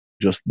really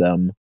just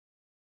them.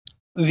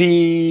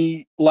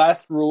 the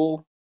last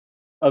rule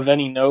of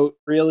any note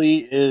really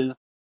is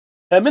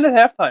 10-minute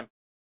halftime.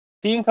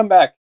 He can come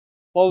back.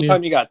 All the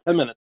time you got 10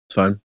 minutes. It's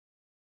fine.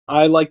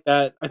 I like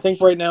that. I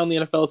think right now in the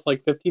NFL it's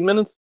like 15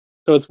 minutes,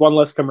 so it's one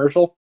less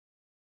commercial.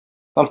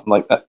 Something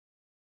like that.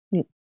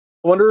 I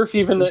wonder if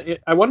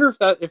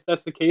if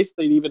that's the case,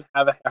 they'd even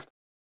have a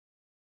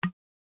halftime.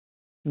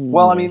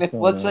 Well, I mean,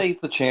 let's say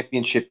it's a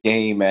championship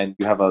game and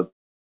you have a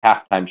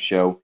halftime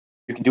show.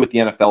 You can do what the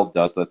NFL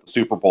does. That the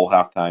Super Bowl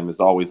halftime is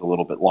always a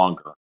little bit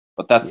longer,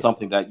 but that's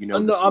something that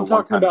No, I'm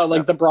talking about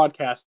like the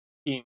broadcast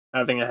team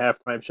having a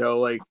halftime show,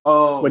 like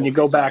when you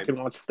go back and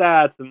watch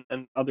stats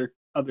and other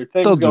things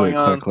They'll going do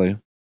it on. quickly.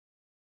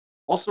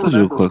 Also, They'll do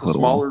a remember quick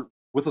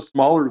with a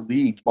smaller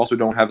league, you also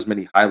don't have as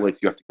many highlights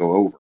you have to go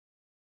over.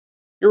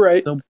 You're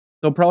right.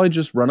 They'll probably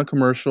just run a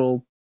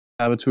commercial,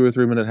 have a 2 or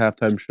 3 minute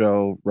halftime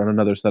show, run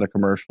another set of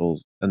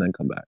commercials, and then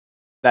come back.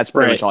 That's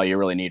pretty much all you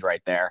really need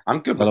right there. I'm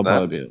good with That'll that.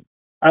 probably be it.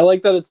 I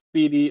like that it's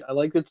speedy. I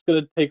like that it's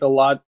going to take a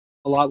lot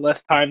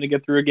less time to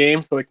get through a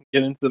game, so I can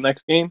get into the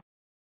next game,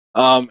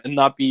 and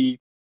not be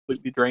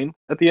completely drained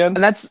at the end.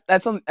 And that's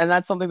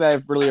something that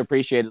I've really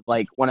appreciated.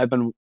 Like when I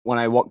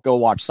go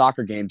watch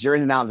soccer games, you're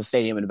in and out of the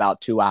stadium in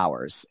about 2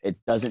 hours. It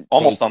doesn't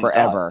take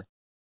forever.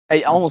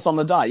 Almost on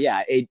the dot,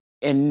 yeah.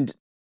 And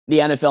the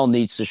NFL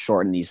needs to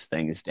shorten these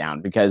things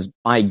down because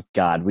my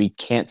God, we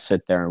can't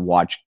sit there and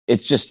watch.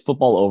 It's just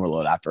football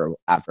overload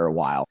after a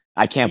while.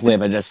 I can't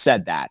believe I just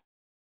said that.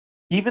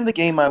 Even the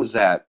game I was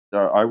at,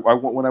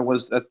 when I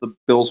was at the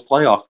Bills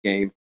playoff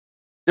game,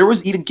 there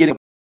was even getting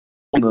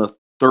in the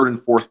third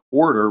and fourth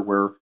quarter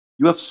where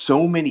you have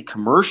so many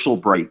commercial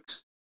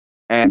breaks,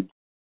 and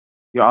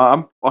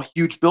I'm a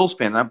huge Bills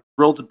fan. And I'm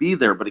thrilled to be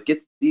there, but it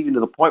gets even to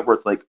the point where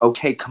it's like,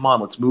 okay, come on,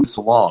 let's move this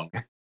along.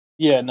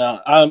 Yeah,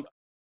 no,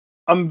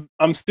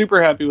 I'm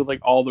super happy with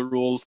like all the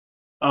rules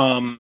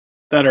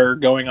that are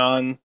going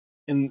on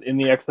in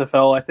the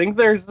XFL. I think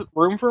there's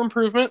room for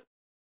improvement,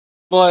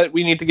 but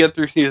we need to get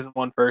through season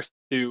 1 first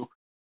to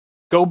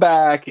go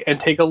back and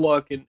take a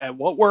look at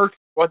what worked,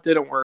 what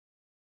didn't work.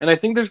 And I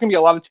think there's going to be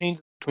a lot of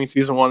changes between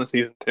season 1 and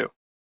season 2.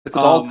 It's a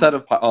solid set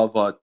of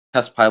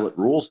test pilot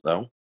rules,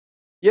 though.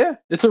 Yeah,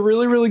 it's a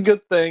really, really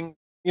good thing.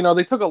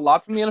 They took a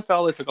lot from the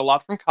NFL. They took a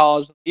lot from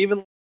college, even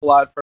a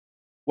lot from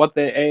what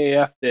the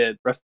AAF did.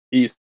 Rest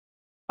in peace.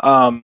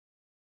 I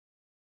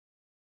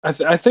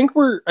think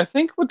what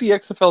the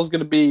XFL is going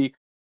to be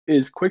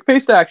is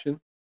quick-paced action,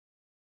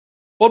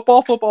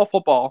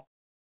 football,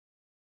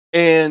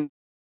 and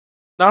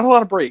not a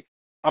lot of breaks.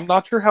 I'm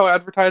not sure how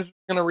advertisers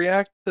are going to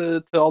react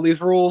to all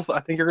these rules. I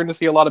think you're going to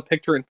see a lot of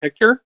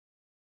picture-in-picture.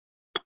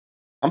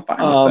 I'm fine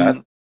with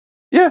that.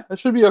 Yeah, it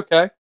should be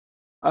okay.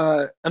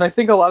 And I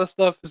think a lot of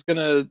stuff is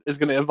gonna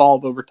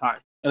evolve over time,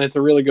 and it's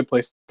a really good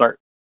place to start.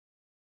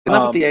 Isn't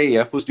that what the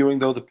AAF was doing,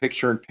 though? The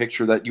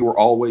picture-in-picture that you were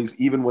always,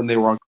 even when they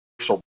were on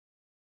commercial,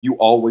 you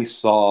always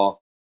saw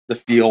the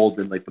field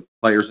and like the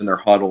players in their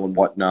huddle and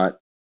whatnot,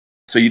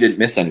 so you didn't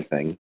miss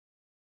anything.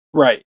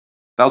 Right.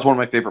 That was one of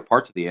my favorite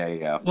parts of the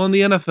AAF. Well, and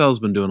the NFL's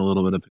been doing a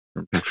little bit of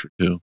picture-in-picture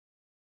too.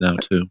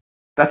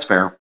 That's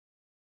fair.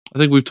 I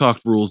think we've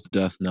talked rules to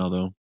death now,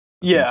 though.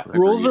 Yeah,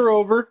 rules are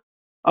over.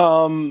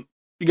 You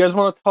guys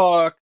want to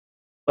talk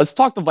let's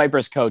talk the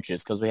Vipers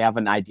coaches because we have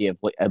an idea of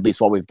at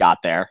least what we've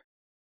got there.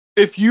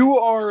 If you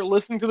are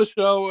listening to the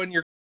show and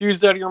you're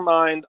confused out of your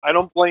mind, I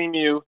don't blame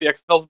you. The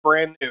XFL's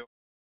brand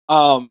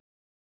new.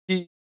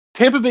 The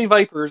Tampa Bay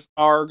Vipers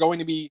are going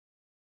to be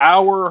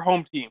our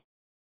home team.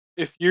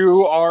 If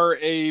you are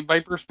a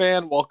Vipers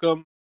fan,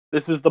 welcome.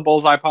 This is the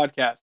Bullseye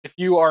Podcast. If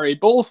you are a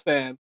Bulls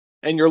fan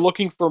and you're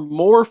looking for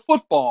more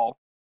football,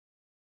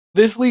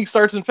 this league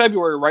starts in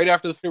February, right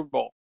after the Super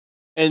Bowl.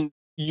 And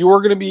you're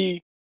going to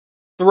be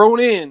thrown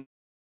in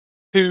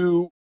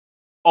to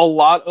a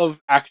lot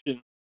of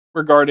action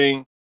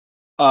regarding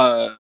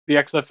the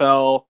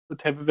XFL, the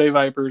Tampa Bay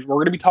Vipers. We're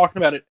going to be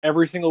talking about it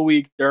every single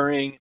week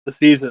during the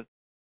season.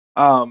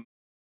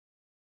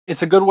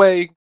 It's a good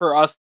way for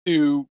us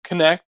to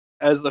connect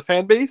as a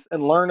fan base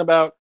and learn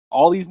about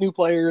all these new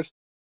players,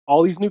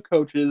 all these new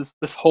coaches,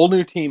 this whole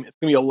new team. It's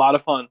going to be a lot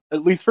of fun.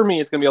 At least for me,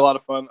 it's going to be a lot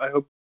of fun. I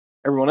hope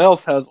everyone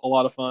else has a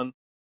lot of fun.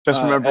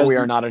 Just remember, we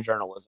are not a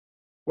journalism.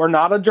 We're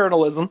not a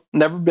journalism.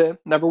 Never been.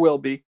 Never will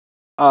be.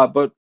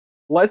 But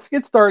let's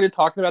get started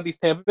talking about these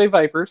Tampa Bay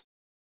Vipers,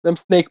 them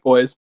Snake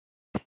Boys,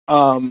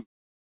 and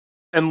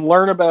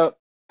learn about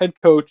head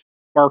coach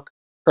Mark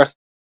Trestman.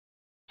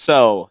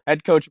 So,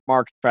 head coach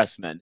Mark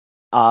Trestman.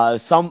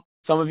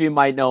 Some of you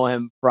might know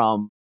him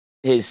from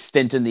his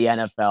stint in the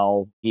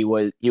NFL. He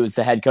was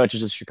the head coach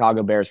of the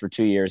Chicago Bears for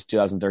 2 years,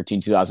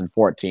 2013,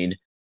 2014.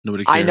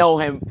 Nobody cares. I know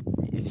him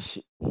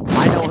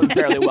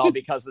fairly well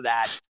because of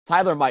that.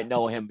 Tyler might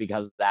know him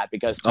because of that,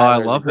 because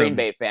Tyler's a Green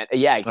Bay fan.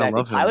 Yeah,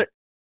 exactly.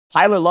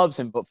 Tyler loves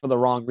him, but for the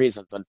wrong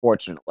reasons,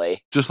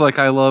 unfortunately. Just like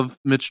I love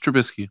Mitch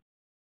Trubisky.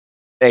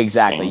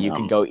 Exactly. You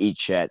can go eat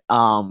shit.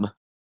 Oh.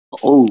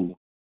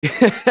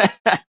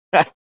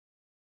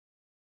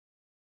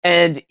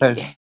 And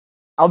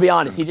I'll be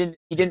honest, he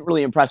didn't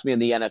really impress me in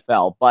the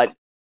NFL, but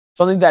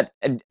something that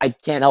I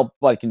can't help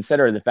but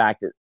consider the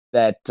fact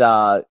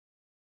that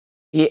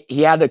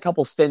he had a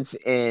couple stints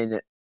in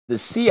the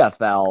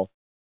CFL.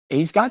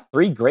 He's got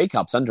 3 Grey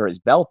Cups under his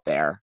belt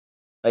there,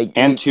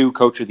 and 2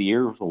 Coach of the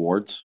Year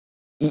awards.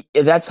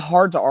 That's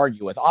hard to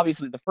argue with.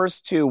 Obviously, the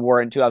first 2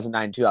 were in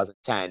 2009,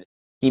 2010.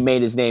 He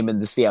made his name in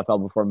the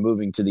CFL before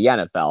moving to the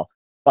NFL,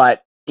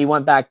 but he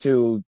went back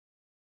to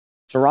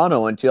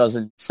Toronto in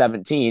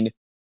 2017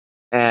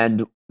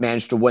 and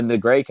managed to win the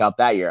Grey Cup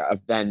that year.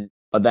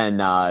 But then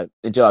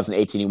in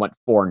 2018 he went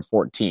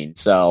 4-14.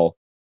 So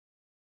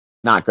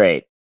not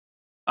great.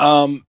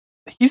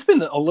 He's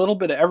been a little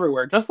bit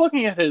everywhere. Just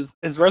looking at his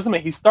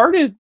resume, he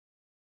started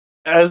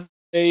as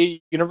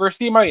a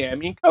University of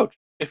Miami coach.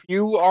 If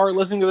you are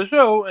listening to the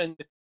show and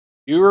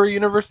you're a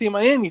University of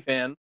Miami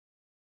fan,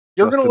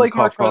 you're going to like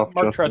Mark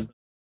Trestman.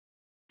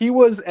 He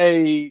was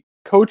a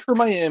coach for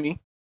Miami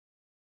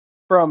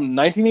from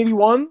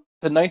 1981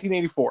 to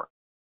 1984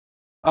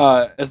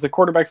 as the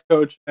quarterback's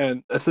coach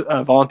and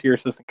volunteer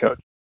assistant coach.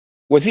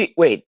 Was he?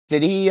 Wait,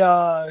 did he?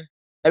 That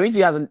means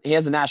he has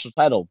a national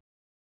title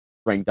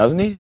ring, doesn't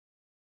he?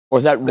 Or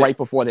was that right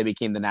before they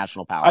became the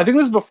national power? I think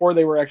this is before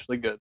they were actually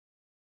good.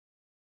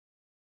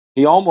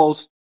 He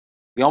almost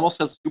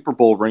has a Super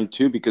Bowl ring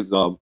too, because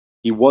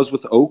he was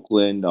with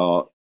Oakland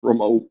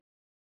from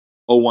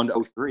 01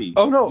 to 03.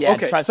 Oh no, yeah,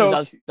 okay.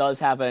 Trestman does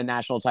have a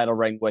national title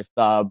ring with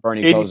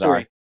Bernie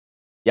Kosar.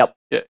 Yep.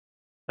 Yeah,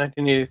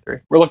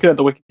 1983. We're looking at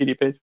the Wikipedia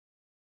page.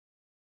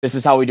 This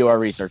is how we do our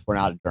research. We're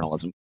not a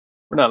journalism.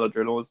 We're not a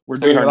journalist. We're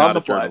doing it on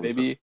the fly,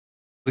 baby.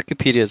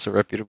 Wikipedia is a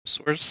reputable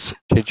source.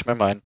 Changed my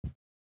mind.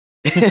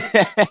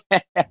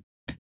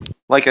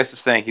 Like I was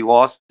saying, he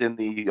lost in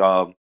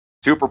the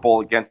Super Bowl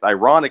against,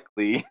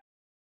 ironically,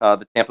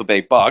 the Tampa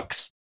Bay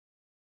Bucks.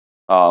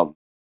 But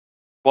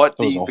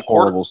the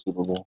horrible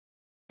Super Bowl.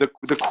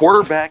 The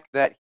quarterback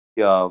that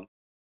the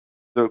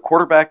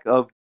quarterback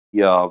of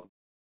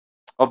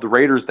the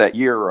Raiders that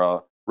year,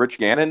 Rich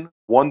Gannon,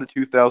 won the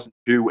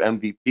 2002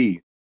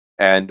 MVP,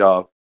 and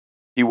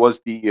he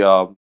was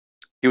the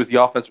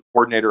offensive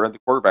coordinator and the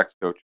quarterback's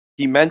coach.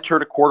 He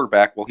mentored a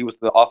quarterback while he was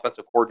the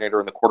offensive coordinator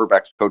and the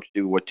quarterback's coach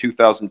to a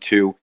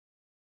 2002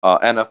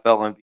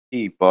 NFL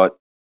MVP. But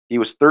he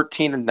was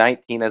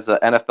 13-19 as an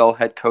NFL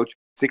head coach,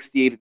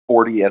 68-40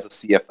 as a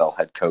CFL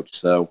head coach.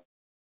 So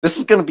this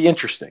is going to be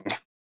interesting.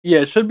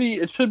 Yeah, it should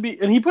be,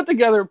 and he put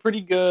together a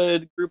pretty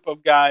good group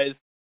of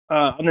guys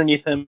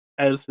underneath him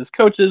as his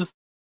coaches.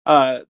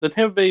 The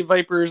Tampa Bay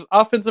Vipers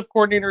offensive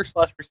coordinator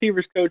 /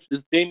 receivers coach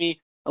is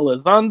Jamie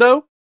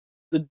Elizondo.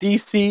 The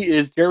DC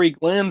is Jerry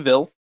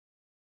Glanville.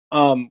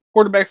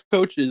 Quarterback's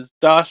coach is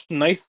Josh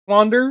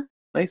Nicewander.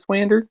 He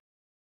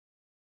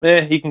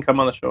can come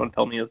on the show and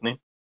tell me his name.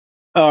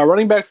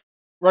 Running backs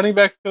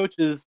coach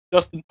is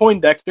Justin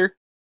Poindexter,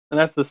 and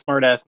that's a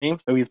smart ass name,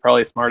 so he's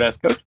probably a smart ass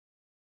coach.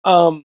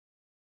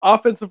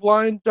 Offensive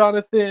line,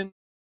 Jonathan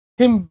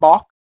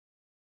Heimbach.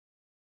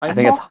 I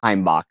think it's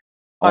Heimbach.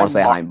 I want to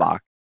say Heimbach.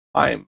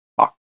 Tight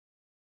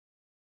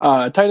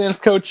ends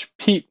coach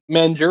Pete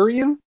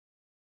Manjurian.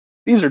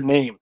 These are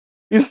names.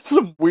 These are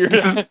some weird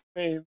ass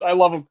names. I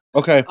love them.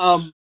 Okay.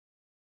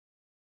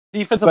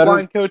 Defensive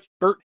line coach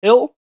Bert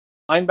Hill.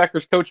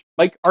 Linebackers coach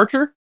Mike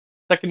Archer.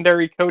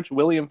 Secondary coach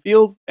William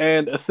Fields.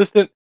 And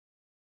assistant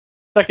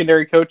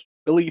secondary coach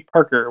Billy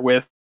Parker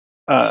with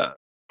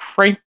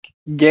Frank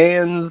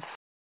Gans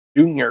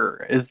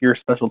Jr. is your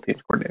special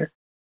teams coordinator.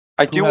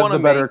 I Who do has want the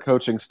to better make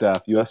coaching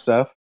staff,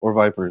 USF or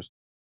Vipers?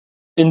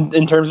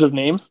 In terms of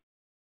names,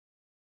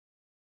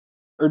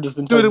 or just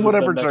in Do it terms in of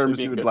whatever them actually terms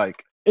being you would good?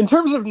 like. In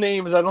terms of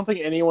names, I don't think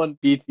anyone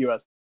beats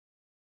US.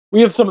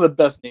 We have some of the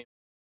best names,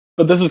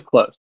 but this is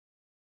close.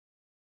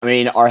 I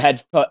mean, our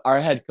head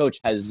coach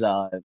has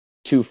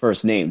 2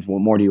 first names. What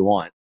more do you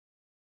want?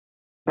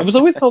 I was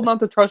always told not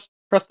to trust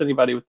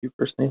anybody with 2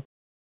 first names,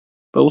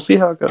 but we'll see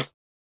how it goes.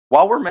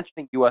 While we're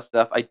mentioning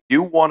USF, I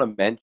do want to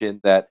mention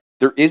that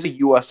there is a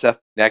USF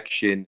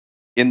connection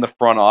in the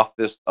front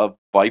office of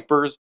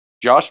Vipers.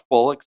 Josh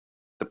Bullock,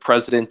 the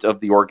president of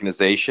the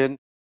organization,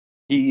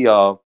 he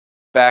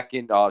back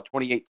in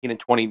 2018 and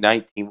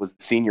 2019 was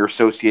the senior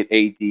associate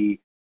AD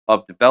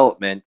of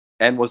development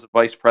and was the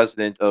vice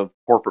president of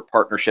corporate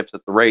partnerships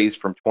at the Rays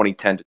from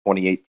 2010 to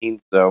 2018.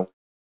 So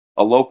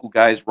a local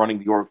guy is running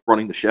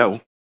the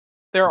show.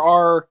 There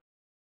are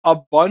a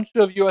bunch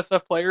of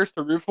USF players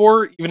to root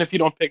for, even if you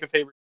don't pick a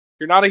favorite.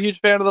 If you're not a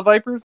huge fan of the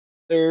Vipers,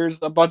 there's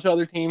a bunch of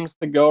other teams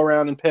to go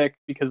around and pick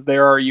because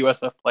there are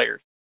USF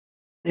players.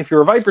 If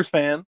you're a Vipers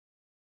fan,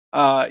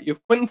 you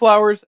have Quentin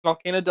Flowers and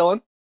Alcana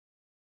Dillon.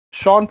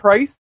 Sean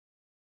Price.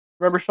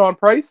 Remember Sean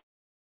Price?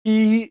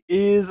 He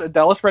is a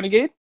Dallas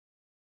Renegade.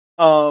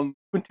 Quintarius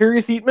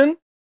Eatman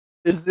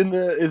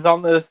is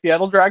on the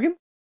Seattle Dragons.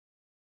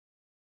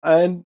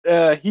 And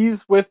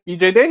he's with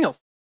BJ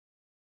Daniels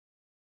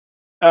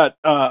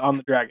on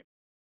the Dragon.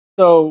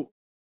 So,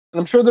 and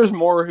I'm sure there's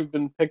more who've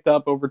been picked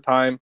up over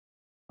time.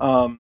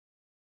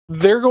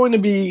 They're going to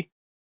be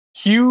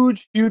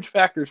huge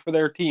factors for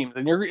their teams.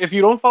 And if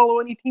you don't follow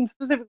any team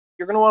specifically,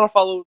 you're going to want to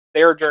follow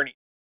their journey.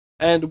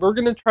 And we're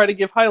going to try to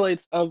give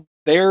highlights of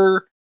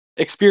their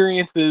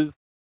experiences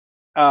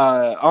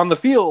on the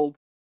field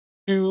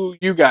to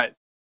you guys.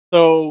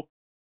 So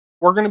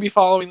we're going to be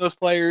following those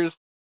players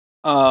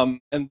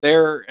and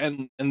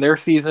their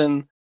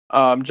season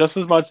just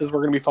as much as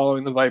we're going to be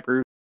following the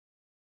Vipers.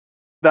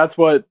 That's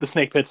what the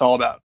Snake Pit's all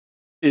about,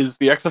 is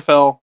the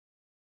XFL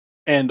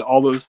and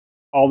all those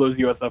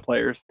USF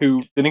players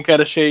who didn't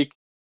get a shake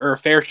or a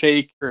fair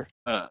shake or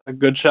a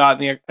good shot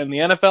in the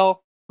NFL,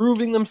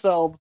 proving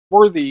themselves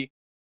worthy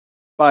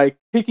by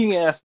kicking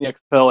ass in the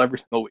XFL every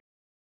single week.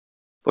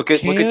 Look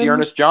at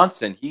Dearness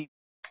Johnson. He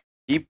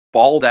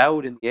balled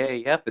out in the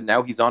AAF, and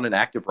now he's on an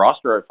active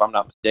roster, if I'm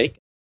not mistaken.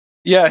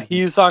 Yeah,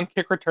 he's on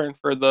kick return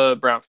for the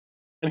Browns,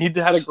 and he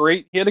had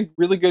a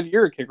really good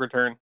year at kick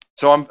return.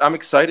 So I'm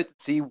excited to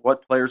see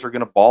what players are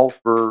going to ball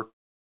for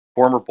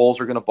former Bulls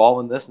are going to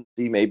ball in this, and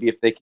see maybe if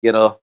they can get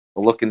a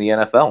look in the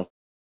NFL.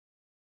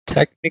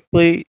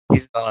 Technically,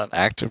 he's not on an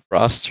active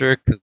roster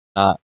because he's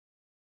not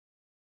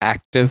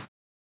active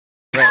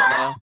right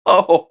now.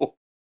 Oh,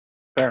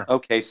 Fair.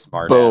 Okay,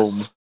 smart.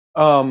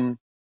 Boom.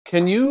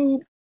 Can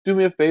you do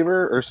me a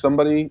favor, or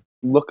somebody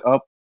look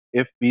up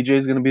if BJ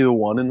is going to be the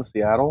one in the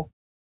Seattle?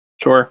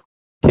 Sure.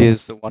 He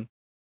is the one.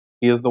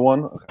 He is the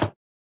one? Okay.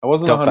 I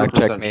wasn't Don't 100% fact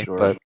check me, sure.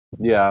 but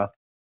Yeah,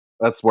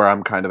 that's where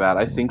I'm kind of at.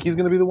 I think he's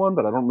going to be the one,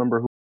 but I don't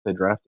remember who they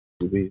drafted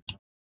to be.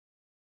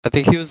 I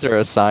think he was there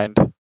assigned.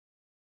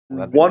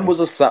 One was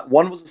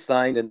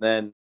assigned, and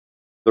then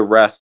the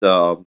rest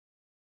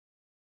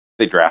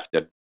they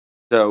drafted.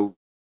 So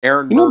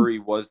Aaron Murray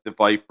was the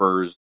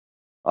Vipers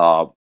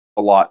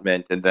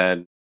allotment, and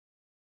then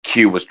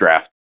Q was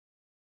drafted.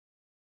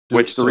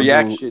 Which the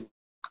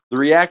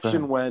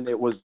reaction when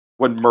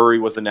Murray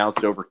was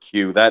announced over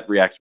Q, that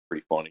reaction was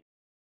pretty funny.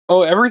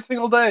 Oh, every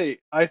single day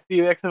I see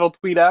the XFL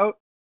tweet out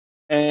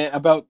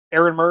about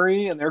Aaron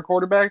Murray and their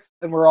quarterbacks,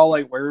 and we're all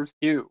like, "Where's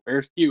Q?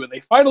 Where's Q?" And they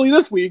finally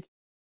this week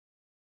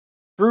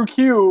threw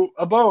Q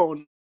a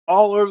bone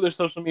all over their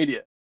social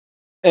media,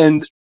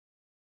 and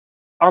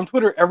on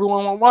Twitter,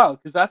 everyone went wild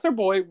because that's our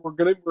boy.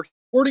 We're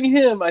supporting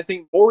him. I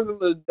think more than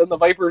the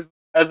Vipers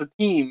as a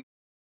team.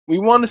 We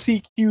want to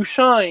see Q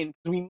shine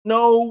because we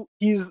know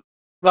he's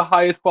the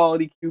highest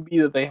quality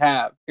QB that they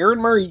have. Aaron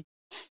Murray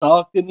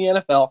sucked in the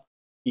NFL.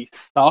 He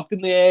sucked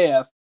in the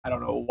AAF. I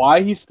don't know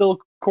why he's still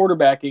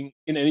quarterbacking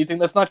in anything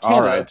that's not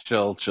Canada. All right,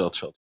 chill.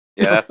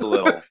 Yeah, that's a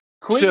little.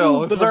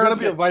 Chill. If we're going to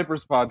be a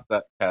Vipers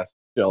podcast,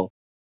 chill.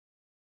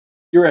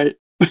 You're right.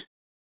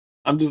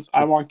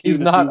 I want Q. He's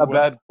not a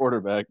bad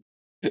quarterback.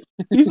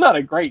 He's not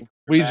a great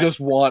We just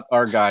want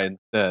our guy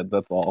instead.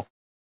 That's all.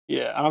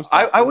 Yeah,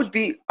 I would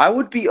be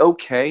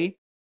okay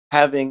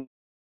having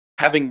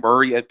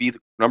Murray be the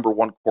number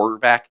one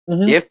quarterback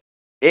if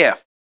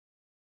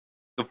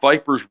the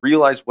Vipers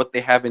realize what they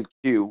have in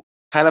Q,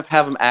 kind of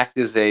have him act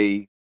as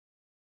a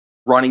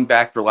running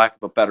back, for lack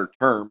of a better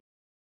term,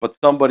 but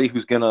somebody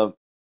who's gonna,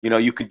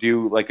 you could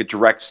do like a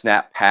direct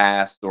snap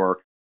pass or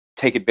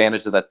take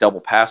advantage of that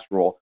double pass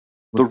rule.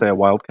 Let's say a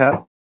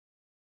wildcat.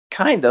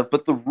 Kind of,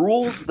 but the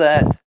rules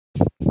that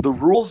the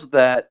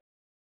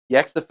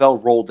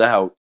XFL rolled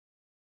out,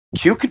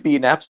 Q could be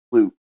an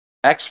absolute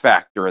X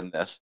factor in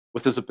this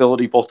with his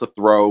ability both to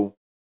throw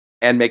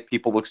and make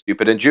people look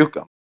stupid and juke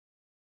them.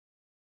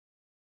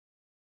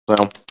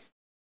 So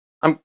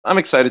I'm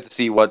excited to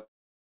see what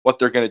what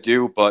they're going to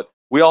do, but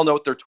we all know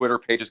what their Twitter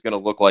page is going to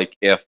look like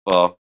if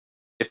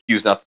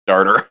Q's not the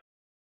starter.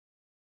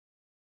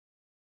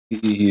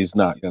 He's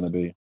not going to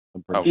be.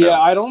 I'm pretty Okay. sure. Yeah,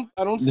 I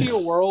don't see a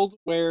world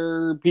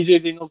where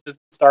PJ Daniels is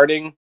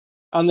starting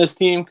on this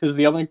team because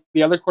the other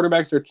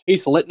quarterbacks are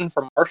Chase Litton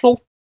from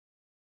Marshall,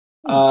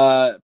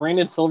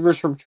 Brandon Silvers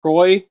from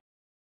Troy,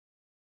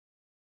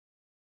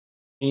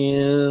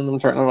 and I'm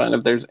trying to find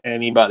if there's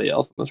anybody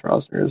else on this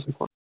roster as a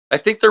quarterback. I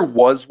think there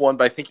was one,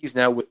 but I think he's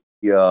now with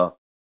the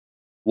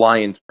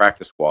Lions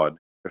practice squad,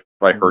 if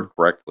I heard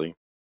correctly.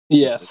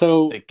 Yeah,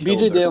 so They killed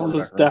BJ their Daniels is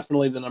quarterback, right?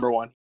 definitely the number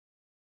one,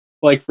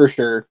 like for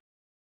sure.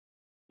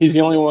 He's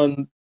the only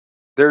one.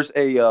 There's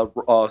a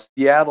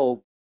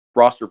Seattle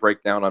roster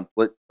breakdown on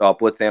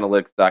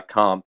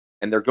blitzanalytics.com,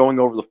 and they're going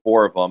over the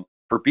four of them.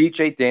 For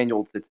BJ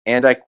Daniels, it's,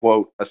 and I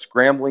quote, a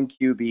scrambling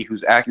QB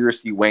whose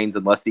accuracy wanes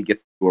unless he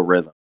gets into a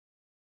rhythm.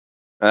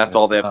 And that's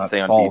all they have to not say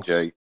on false.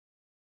 BJ.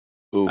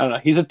 I don't know.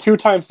 He's a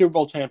 2-time Super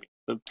Bowl champion.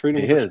 So treat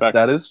him He with is. respect.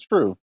 That is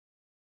true.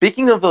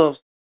 Speaking of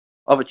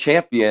a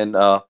champion,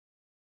 I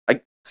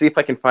see if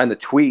I can find the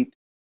tweet.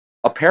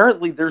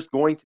 Apparently, there's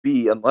going to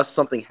be, unless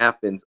something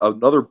happens,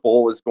 another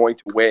bowl is going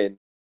to win.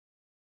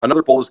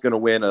 Another bowl is going to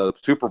win a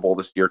Super Bowl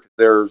this year.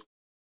 There's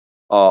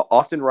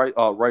Austin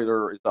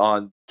Reiter is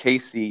on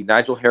KC,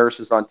 Nigel Harris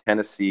is on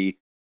Tennessee,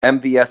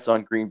 MVS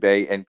on Green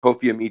Bay, and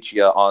Kofi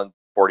Amichia on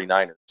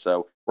 49ers.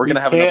 So we're going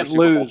to have another can't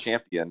Super Bowl lose.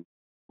 champion.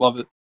 Love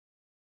it.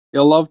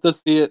 You'll love to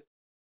see it.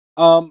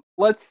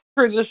 Let's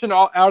transition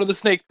out of the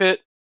snake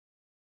pit.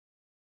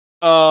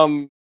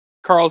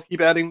 Carl,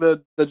 keep adding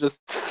the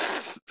just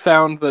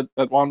sound that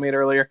Juan made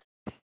earlier.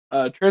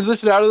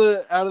 Transition out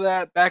of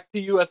that back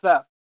to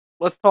USF.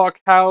 Let's talk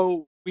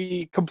how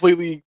we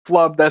completely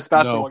flubbed this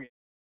basketball game.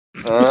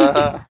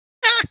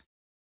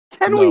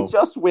 Can we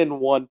just win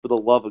one for the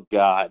love of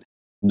God?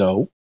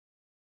 No.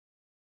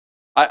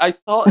 I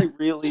saw a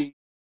really,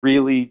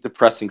 really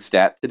depressing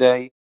stat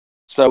today.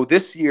 So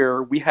this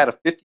year, we had a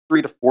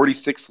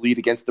 53-46 lead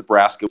against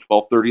Nebraska with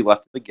 12:30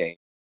 left in the game.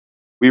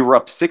 We were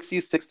up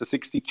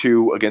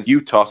 66-62 against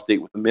Utah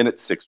State with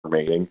 1:06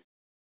 remaining.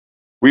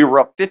 We were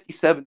up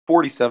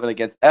 57-47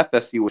 against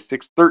FSU with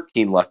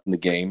 6:13 left in the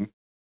game.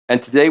 And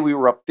today we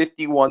were up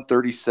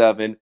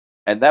 51-37,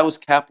 and that was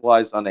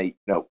capitalized on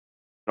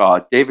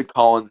David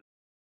Collins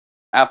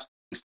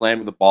absolutely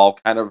slamming the ball.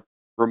 Kind of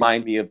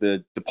remind me of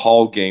the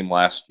DePaul game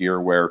last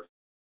year where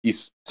he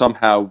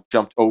somehow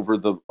jumped over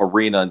the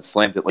arena and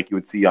slammed it like you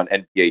would see on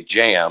NBA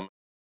Jam.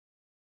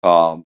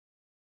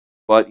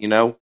 But,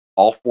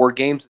 all 4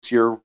 games this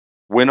year,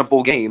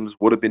 winnable games,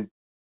 would have been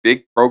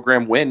big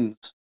program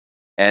wins,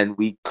 and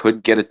we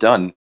couldn't get it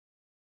done.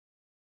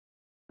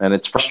 And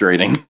it's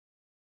frustrating.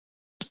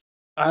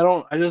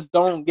 I just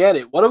don't get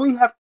it. What do we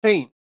have to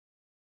change?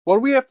 What do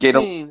we have to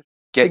change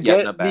to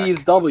get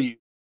these W's?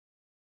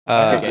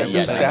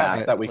 There's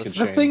stats that we could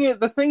The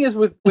change. thing is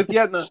with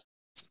Yetna,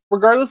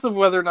 regardless of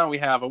whether or not we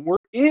have them, we're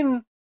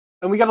in,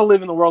 and we got to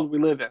live in the world we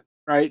live in,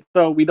 right?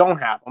 So we don't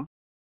have them.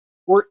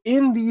 We're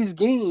in these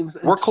games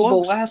We're until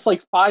close. the last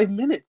 5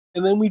 minutes,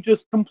 and then we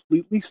just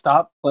completely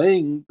stop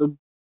playing the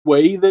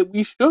way that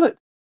we should.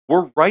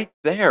 We're right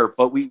there,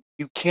 but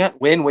you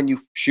can't win when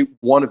you shoot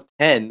 1 of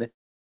 10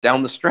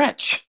 down the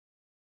stretch.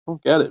 I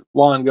don't get it.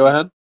 Juan, go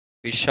ahead.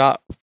 We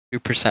shot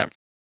 2% from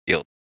the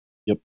field.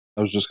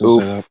 I was just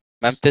going to say that.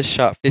 Memphis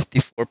shot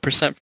 54%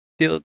 from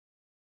the field.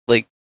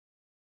 Like,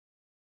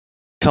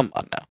 come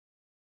on now.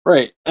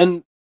 Right.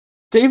 And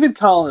David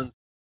Collins,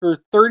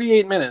 for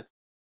 38 minutes,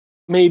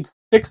 made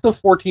 6 of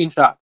 14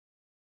 shots.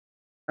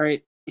 All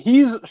right.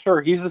 He's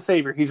the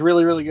savior. He's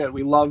really, really good.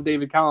 We love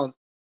David Collins.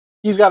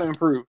 He's got to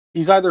improve.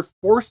 He's either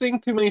forcing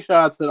too many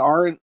shots that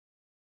aren't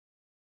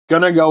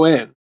going to go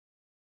in,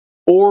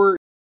 or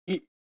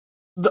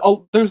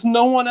there's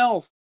no one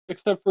else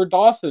except for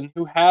Dawson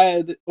who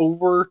had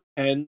over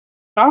 10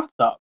 shots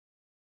up.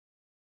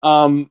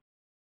 Are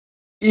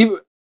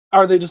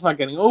they just not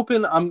getting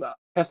open?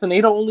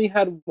 Castaneda only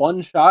had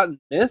 1 shot and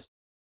missed.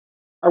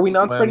 Are we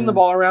not spreading the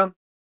ball around?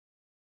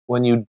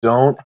 When you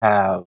don't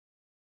have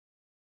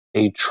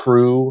a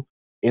true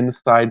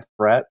inside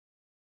threat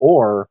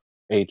or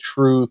a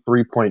true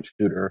 3-point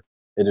shooter,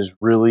 it is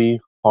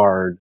really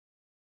hard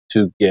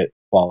to get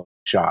quality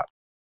shots.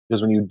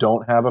 Because when you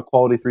don't have a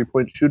quality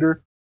 3-point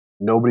shooter,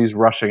 nobody's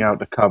rushing out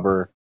to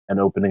cover and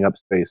opening up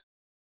space.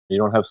 You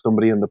don't have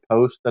somebody in the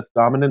post that's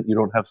dominant. You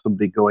don't have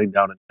somebody going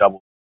down and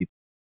double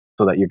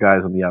so that your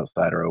guys on the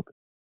outside are open.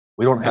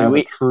 We don't have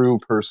a true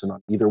person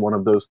on either one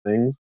of those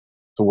things,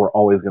 so we're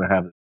always going to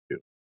have this issue.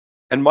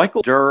 And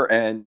Michael Durr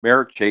and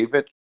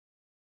Maricevich,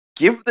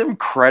 give them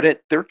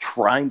credit. They're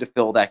trying to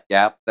fill that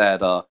gap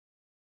that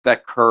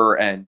Kerr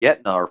and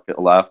Yetna are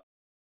left.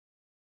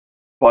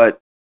 But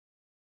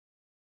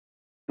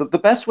the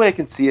best way I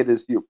can see it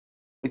is, do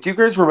you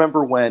guys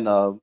remember when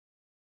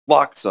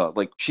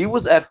Loxa, she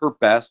was at her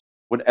best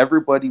when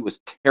everybody was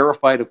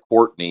terrified of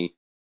Courtney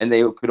and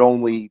they could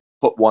only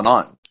put one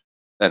on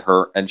at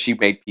her, and she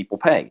made people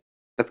pay.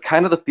 That's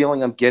kind of the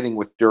feeling I'm getting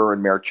with Durr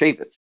and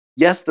Maricevich.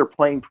 Yes, they're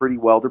playing pretty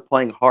well. They're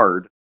playing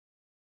hard.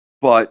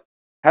 But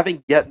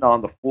having Getting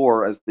on the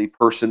floor as the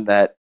person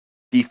that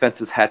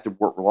defenses had to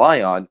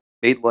rely on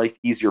made life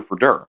easier for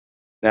Durr.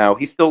 Now,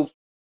 he's still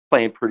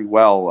playing pretty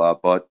well,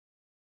 but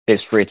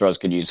His free throws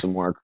could use some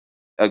work.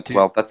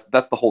 well, that's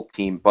the whole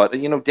team. But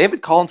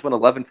David Collins went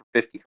 11 for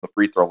 50 from the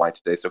free throw line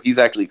today, so he's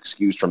actually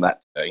excused from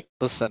that today.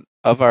 Listen,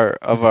 of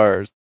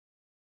our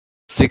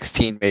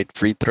 16 made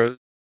free throws,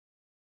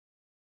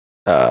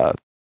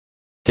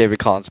 David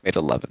Collins made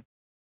 11.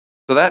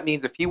 So that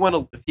means if he went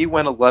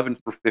 11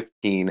 for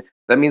 15,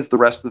 that means the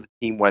rest of the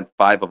team went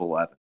 5 of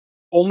 11.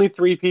 Only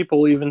 3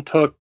 people even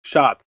took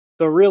shots.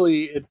 So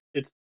really,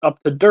 it's up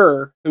to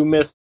Durr, who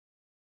missed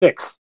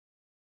 6.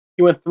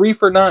 He went 3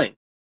 for 9.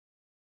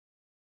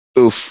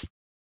 Oof.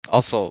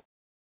 Also,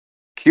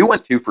 Q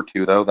went 2 for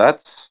 2 though.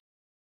 That's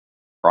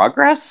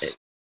progress.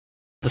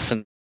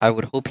 listen, I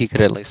would hope he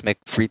could at least make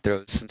free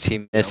throws since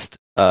he missed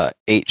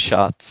 8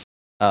 shots.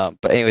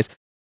 But anyways,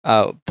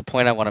 the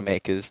point I want to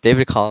make is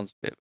David Collins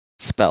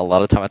spent a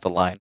lot of time at the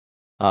line.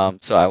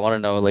 So I want to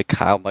know like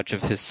how much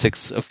of his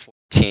 6 of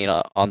 14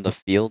 on the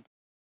field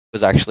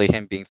was actually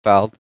him being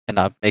fouled and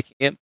not making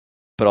it.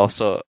 But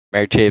also,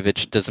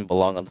 Marcevic doesn't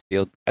belong on the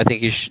field. I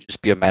think he should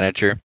just be a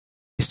manager.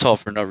 He's tall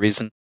for no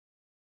reason.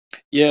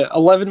 Yeah,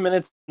 11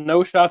 minutes,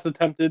 no shots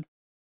attempted,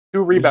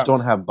 2 We just rebounds.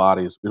 don't have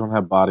bodies. We don't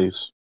have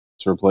bodies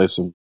to replace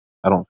him.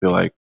 I don't feel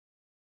like.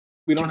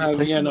 We don't To have.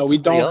 replace Yeah, him no, with we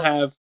somebody don't else?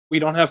 have. We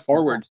don't have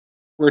forwards.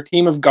 We're a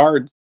team of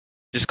guards.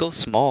 Just go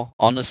small,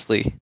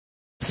 honestly.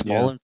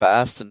 Small Yeah. and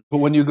fast. And But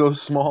when you go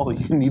small,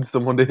 you need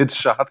someone to hit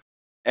shots.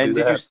 And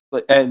do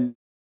and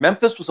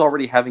Memphis was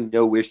already having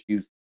no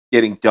issues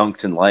getting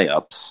dunks and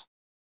layups.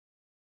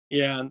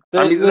 Yeah,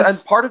 I mean,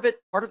 and part of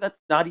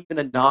that's not even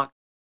a knock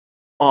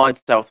on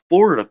South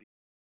Florida.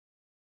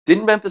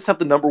 Didn't Memphis have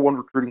the number 1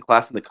 recruiting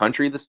class in the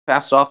country this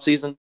past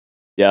offseason?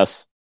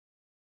 Yes.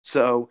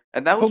 So,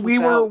 and that was but we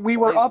without were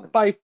Wiseman. up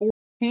by Their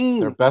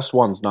 14. best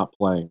one's not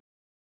playing.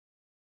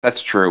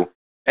 That's true.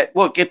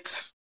 Look,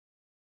 it's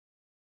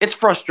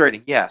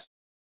frustrating. Yes,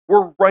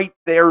 we're right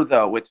there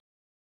though. It's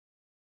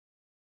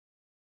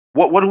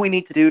what do we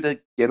need to do to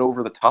get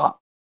over the top?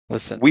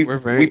 listen,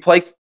 We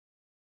place.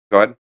 Go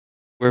ahead.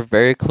 we're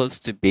very close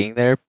to being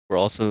there. We're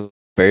also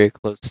very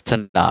close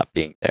to not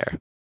being there.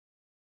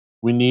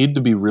 We need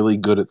to be really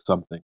good at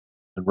something.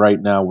 And right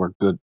now, we're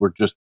good. We're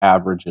just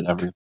average at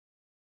everything.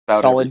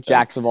 About Solid everything.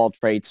 jacks of all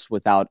traits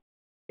without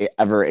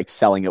ever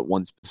excelling at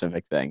one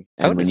specific thing.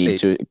 I And we would need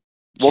say to.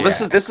 Well,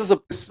 this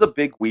is a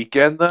big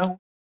weekend though,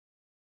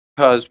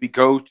 because we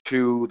go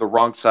to the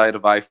wrong side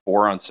of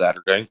I-4 on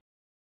Saturday,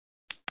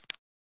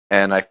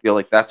 and I feel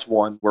like that's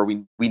one where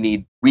we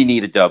need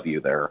a W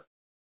there.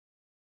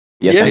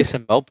 Yeah, Yeah. Face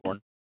in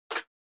Melbourne.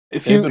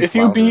 If They've you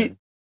been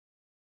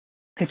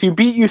if you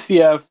beat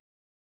UCF,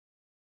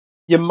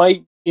 you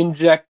might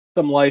inject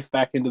some life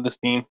back into this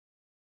team,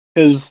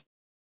 because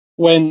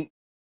when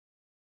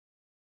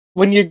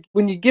you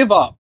give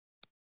up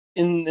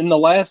in the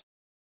last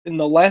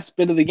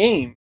bit of the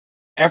game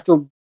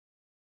after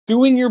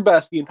doing your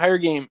best the entire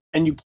game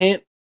and you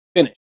can't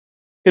finish,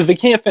 because they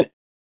can't finish.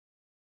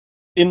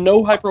 In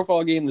no high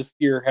profile game this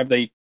year have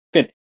they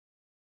finished.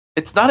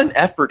 It's not an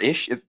effort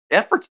issue.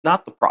 Effort's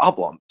not the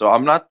problem. So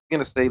I'm not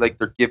gonna say like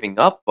they're giving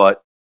up,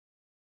 but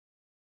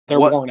They're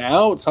What- worn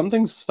out.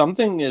 Something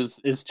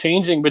is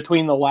changing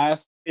between the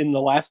last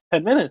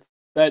 10 minutes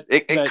that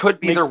It that could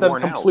be makes they're them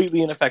worn out.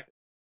 completely ineffective.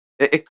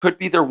 it could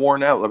be they're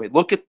worn out. I mean,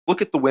 look at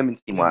the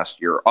women's team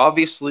last year.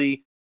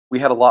 Obviously, we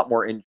had a lot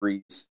more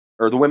injuries,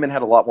 or the women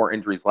had a lot more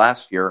injuries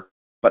last year.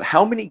 But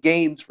how many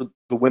games for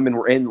the women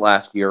were in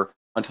last year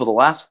until the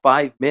last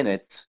 5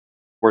 minutes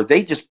where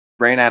they just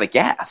ran out of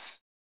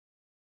gas?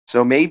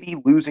 So maybe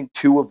losing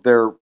 2 of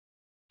their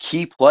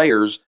key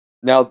players.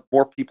 Now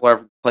more people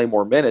are playing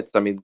more minutes. I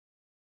mean,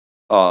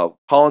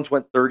 Collins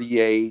went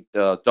 38,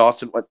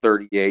 Dawson went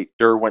 38,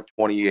 Durr went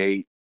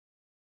 28,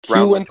 Q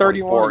Brown went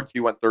 24, 31.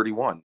 Q went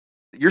 31.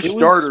 Your It was-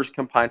 starters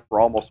combined for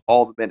almost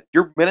all the minutes.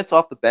 Your minutes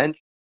off the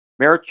bench,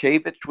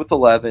 Marcevic with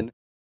 11,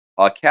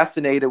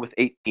 Castaneda with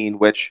 18,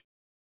 which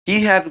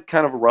he had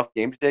kind of a rough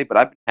game today, but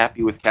I've been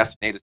happy with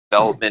Castaneda's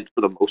development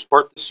for the most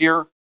part this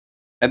year.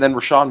 And then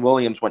Rashawn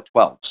Williams went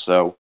 12,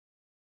 so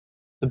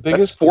The that's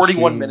biggest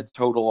 41 issue minutes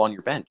total on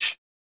your bench.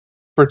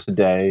 for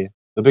today,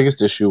 the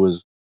biggest issue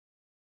was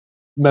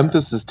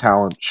Memphis's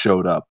talent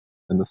showed up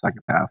in the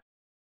second half.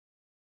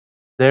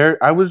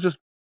 I was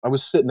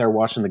sitting there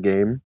watching the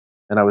game,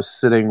 and I was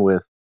sitting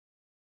with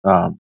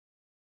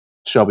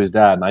Shelby's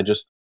dad, and I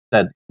just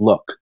said,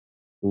 look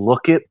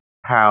at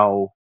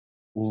how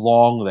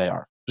long they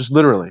are. Just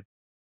literally.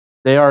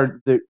 They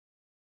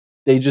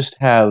just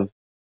have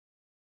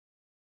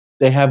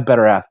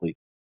better athletes.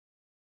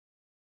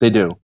 They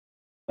do.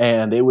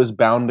 And it was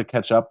bound to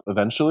catch up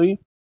eventually,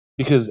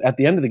 because at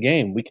the end of the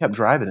game, we kept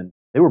driving and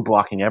they were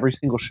blocking every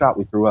single shot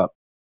we threw up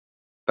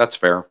That's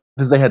fair.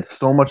 because they had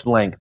so much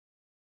length.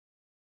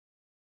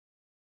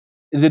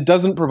 It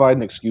doesn't provide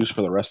an excuse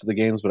for the rest of the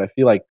games, but I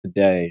feel like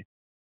today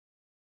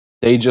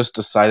they just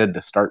decided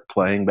to start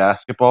playing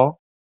basketball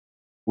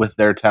with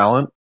their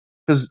talent,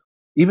 because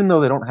even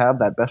though they don't have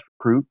that best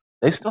recruit,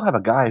 they still have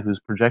a guy who's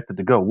projected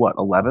to go,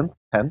 11th,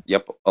 10th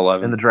Yep, in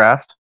 11. the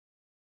draft.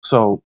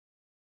 So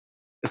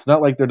it's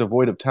not like they're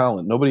devoid of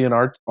talent. Nobody on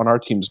our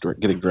team's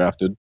getting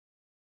drafted.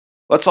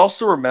 Let's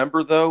also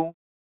remember, though,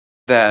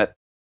 that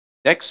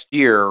next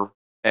year,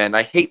 and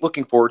I hate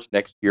looking forward to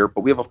next year,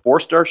 but we have a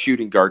 4-star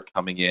shooting guard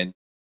coming in.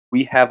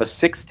 We have a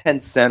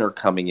 6'10 center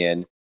coming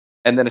in,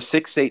 and then a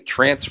 6'8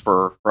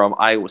 transfer from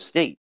Iowa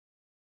State.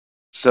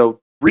 So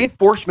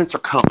reinforcements are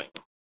coming.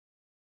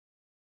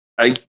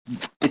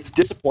 It's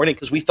disappointing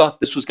because we thought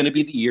this was going to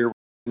be the year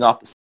off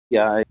the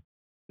CI,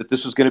 that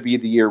this was going to be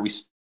the year we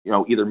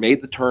either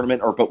made the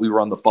tournament or but we were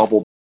on the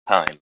bubble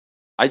time.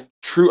 I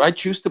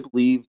choose to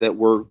believe that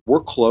we're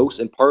close,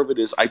 and part of it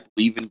is I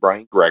believe in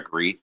Brian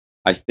Gregory.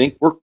 I think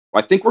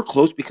we're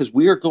close because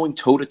we are going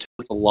toe to toe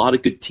with a lot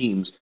of good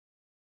teams,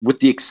 with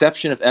the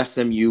exception of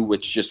SMU,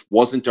 which just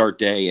wasn't our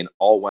day and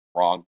all went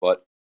wrong.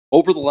 But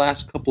over the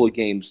last couple of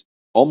games,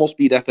 almost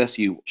beat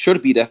FSU, should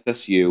have beat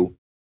FSU,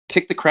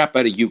 kicked the crap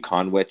out of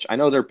UConn, which I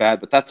know they're bad,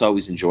 but that's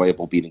always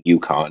enjoyable beating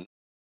UConn.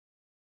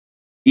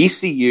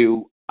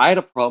 ECU, I had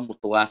a problem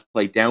with the last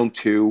play, down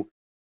 2,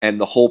 and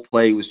the whole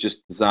play was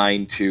just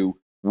designed to,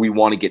 we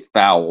want to get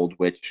fouled,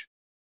 which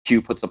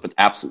Q puts up an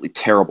absolutely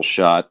terrible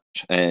shot,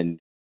 and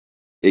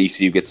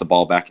ECU gets the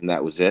ball back, and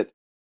that was it.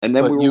 And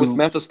then But we were with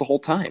Memphis the whole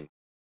time.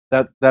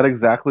 That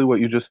exactly what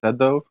you just said,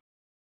 though,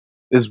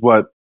 is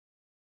what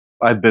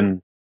I've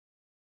been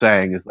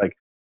saying, is like,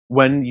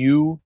 when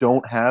you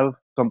don't have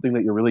something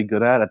that you're really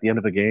good at the end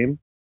of a game,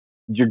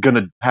 you're going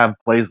to have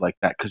plays like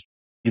that because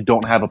you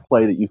don't have a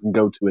play that you can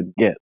go to and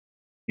get,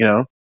 you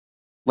know?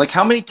 Like,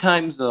 how many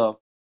times,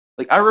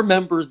 I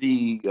remember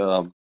the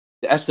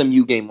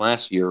SMU game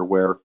last year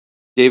where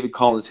David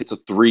Collins hits a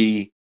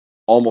 3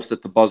 almost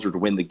at the buzzer to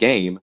win the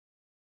game.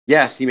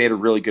 Yes, he made a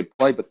really good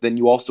play, but then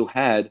you also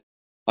had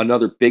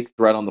another big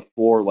threat on the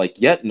floor like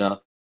Yetna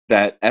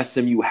that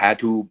SMU had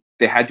to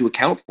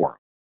account for.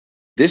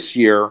 This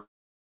year,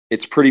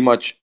 it's pretty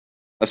much,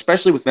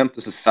 especially with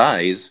Memphis'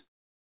 size,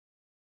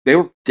 they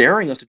were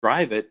daring us to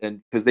drive it,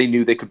 and because they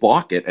knew they could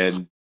block it,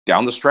 and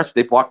down the stretch,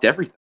 they blocked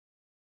everything.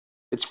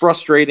 It's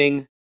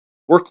frustrating.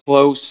 We're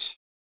close.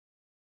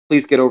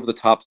 Please get over the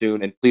top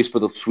soon, and please, for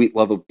the sweet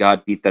love of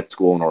God, beat that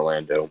school in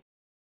Orlando.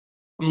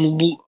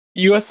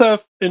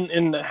 USF,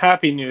 in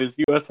happy news,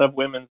 USF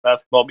women's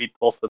basketball beat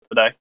Tulsa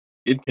today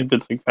in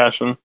convincing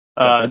fashion,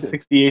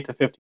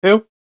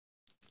 68-52.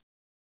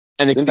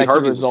 An expected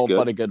Harvey result, good.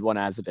 but a good one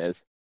as it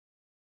is.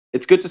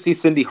 It's good to see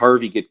Cindy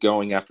Harvey get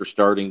going after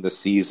starting the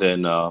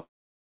season on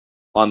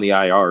the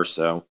IR.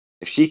 So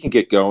if she can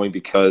get going,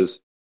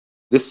 because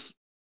this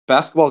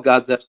basketball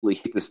gods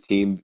absolutely hate this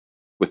team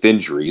with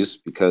injuries,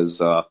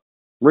 because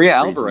Maria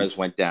Alvarez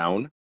went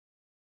down.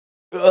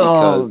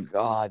 Oh,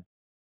 God.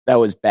 That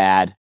was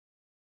bad.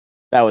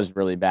 That was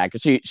really bad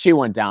because she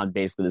went down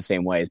basically the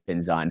same way as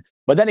Pinzon.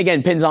 But then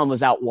again, Pinzon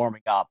was out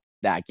warming up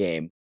that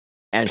game.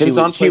 And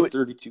Pinzon played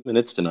 32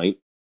 minutes tonight.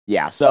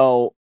 Yeah,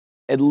 so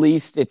at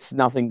least it's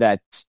nothing that,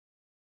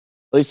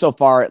 at least so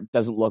far, it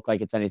doesn't look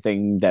like it's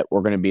anything that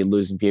we're going to be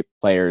losing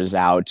players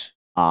out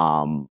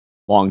long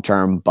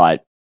term.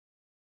 But,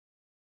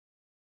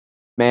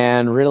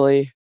 man,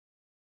 really?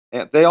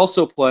 And they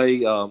also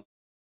play,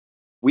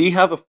 we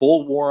have a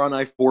full War on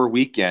I-4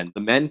 weekend.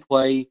 The men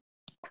play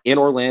in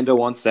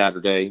Orlando on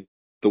Saturday.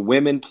 The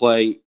women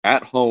play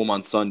at home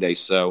on Sunday.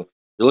 So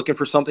you're looking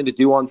for something to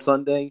do on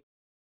Sunday,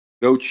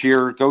 go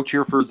cheer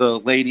for the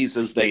ladies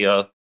as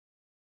they're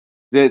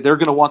going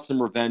to want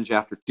some revenge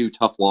after 2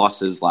 tough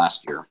losses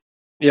last year.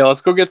 Yeah,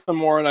 let's go get some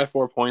more on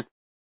I-4 points.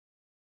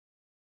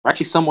 We're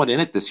actually somewhat in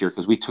it this year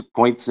because we took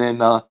points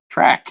in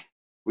track.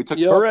 We took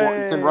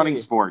points in running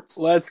sports.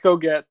 Let's go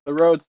get the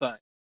road sign.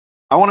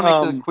 I want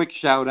to make a quick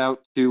shout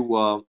out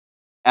to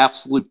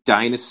absolute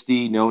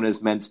dynasty known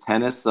as men's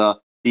tennis,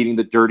 beating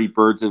the Dirty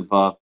Birds of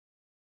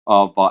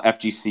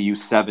FGCU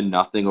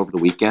 7-0 over the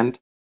weekend.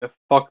 Yeah,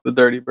 fuck the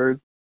Dirty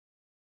Birds.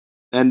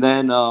 And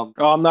then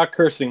I'm not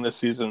cursing this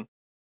season.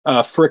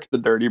 Frick the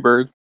Dirty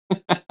Birds.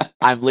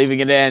 I'm leaving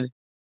it in.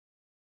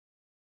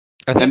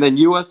 And then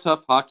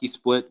USF hockey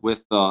split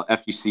with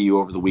FGCU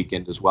over the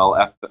weekend as well.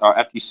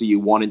 FGCU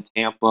won in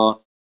Tampa,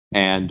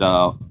 and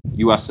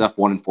USF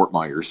won in Fort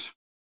Myers.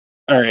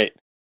 All right.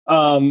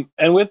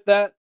 And with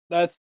that,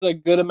 that's a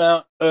good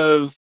amount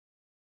of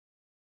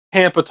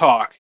Tampa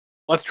talk.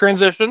 Let's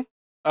transition.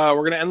 We're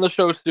going to end the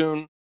show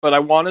soon, but I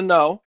want to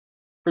know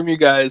from you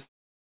guys,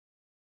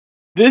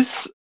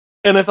 this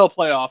NFL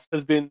playoff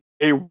has been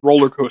a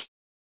roller coaster.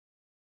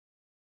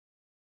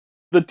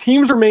 The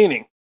teams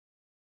remaining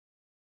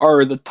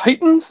are the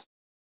Titans,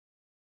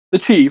 the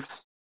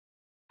Chiefs,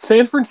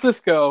 San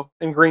Francisco,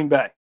 and Green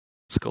Bay.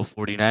 Let's go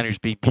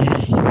 49ers, baby.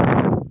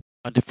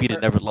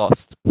 Undefeated, never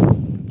lost.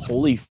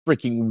 Holy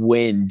freaking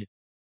wind.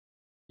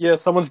 Yeah,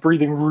 someone's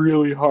breathing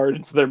really hard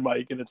into their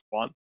mic, and it's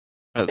fun.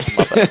 That's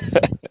my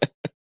bad.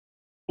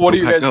 What are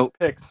you guys'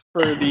 picks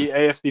for the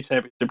AFC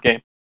Championship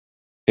game?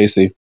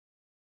 KC.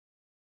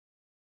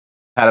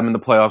 Had him in the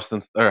playoffs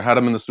had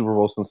him in the Super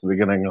Bowl since the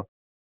beginning.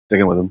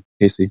 Sticking with him.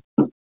 KC.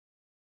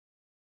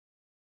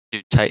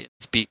 Dude, Titans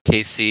beat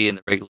KC in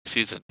the regular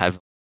season. Have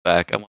him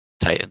back. I want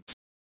the Titans.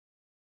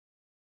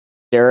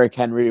 Derrick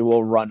Henry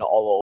will run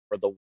all over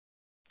the.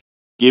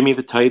 Give me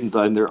the Titans.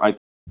 I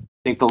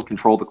think they'll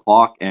control the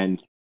clock,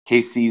 and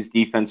KC's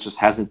defense just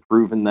hasn't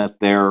proven that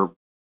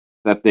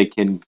they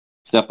can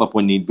step up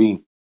when need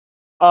be.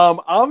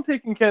 I'm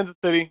taking Kansas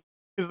City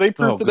because they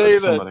proved today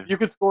that somebody. you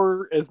can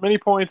score as many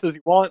points as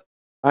you want.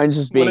 I'm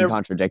just being Whenever-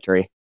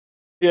 contradictory.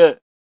 Yeah,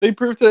 they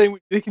proved today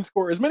they can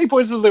score as many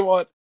points as they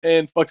want,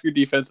 and fuck your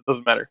defense, it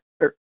doesn't matter.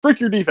 Or frick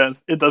your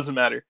defense, it doesn't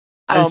matter.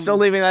 I'm still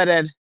leaving that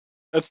in.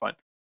 That's fine.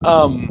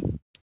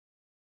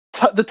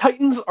 The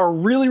Titans are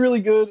really,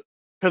 really good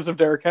because of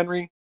Derrick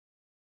Henry,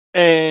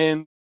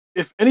 and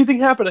if anything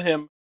happened to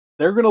him,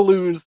 they're going to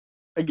lose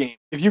a game.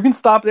 If you can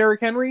stop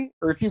Derrick Henry,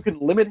 or if you can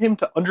limit him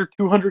to under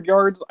 200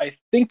 yards, I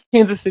think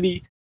Kansas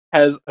City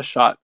has a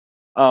shot.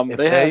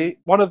 They have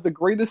one of the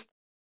greatest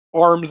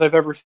arms I've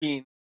ever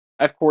seen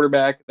at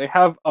quarterback. They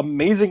have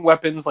amazing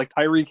weapons like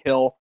Tyreek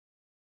Hill.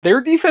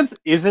 Their defense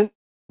isn't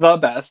the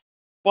best,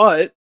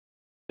 but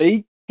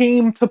they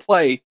came to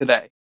play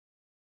today.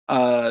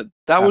 That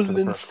was an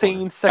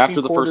insane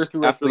second quarter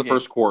through after the game.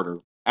 first quarter.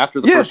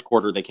 After the first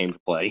quarter, they came to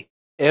play.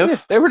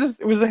 They were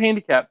just—it was a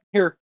handicap.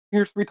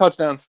 Here's 3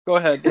 touchdowns. Go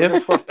ahead. They're gonna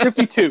score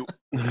 52.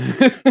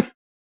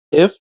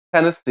 If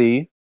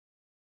Tennessee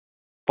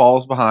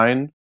falls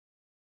behind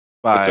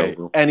by It's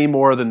over. any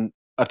more than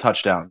a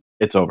touchdown,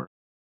 it's over.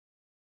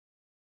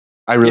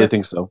 I really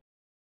think so.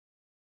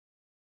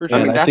 For I sure.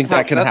 mean, I think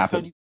that can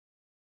happen.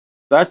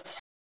 That's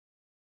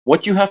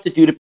what you have to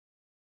do to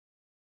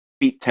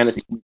beat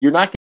Tennessee. You're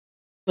not going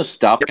to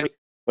stop them,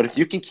 but if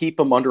you can keep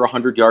them under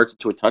 100 yards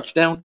to a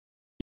touchdown,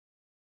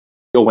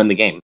 you'll win the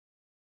game.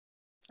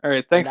 All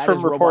right. Thanks that for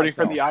is reporting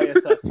robot from the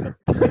ISS.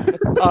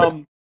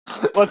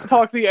 Let's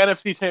talk the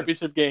NFC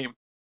Championship game.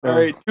 All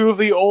right. 2 of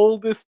the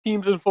oldest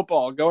teams in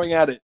football going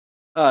at it.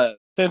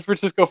 San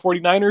Francisco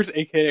 49ers,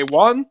 a.k.a.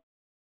 Juan,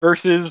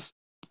 versus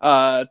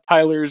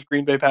Tyler's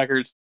Green Bay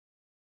Packers.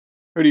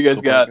 Who do you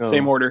guys got?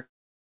 Same order.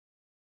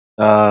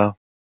 Yeah.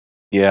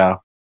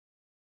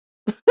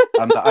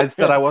 I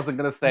said I wasn't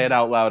going to say it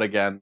out loud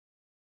again.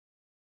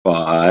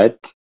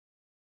 But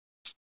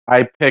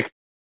I picked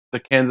the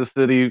Kansas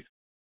City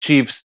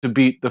Chiefs to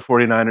beat the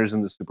 49ers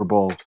in the Super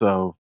Bowl.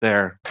 So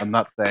there, I'm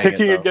not saying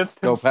Picking it.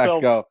 against Go Pack,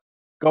 himself. go.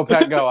 Go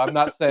Pack, go. I'm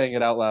not saying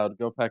it out loud.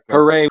 Go Pack, go.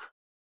 hooray,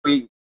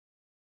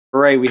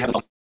 we have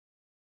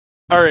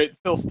All right,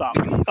 Phil, stop.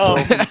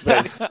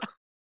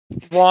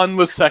 Juan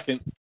was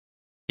second.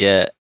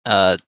 Yeah.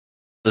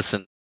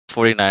 Listen,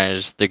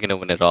 49ers, they're gonna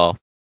win it all.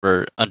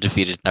 We're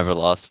undefeated, never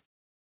lost.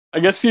 I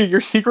guess the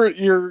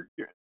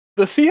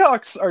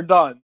Seahawks are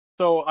done,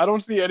 so I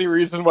don't see any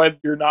reason why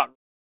you're not.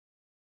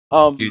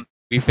 Dude,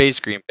 we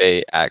faced Green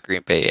Bay at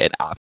Green Bay and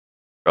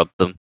rubbed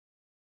them.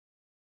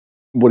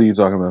 What are you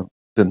talking about?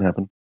 Didn't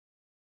happen.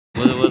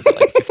 What was it,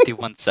 like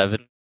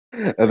 51-7?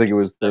 I think it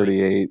was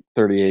 38-7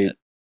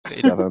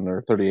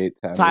 or 38-10.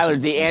 Tyler,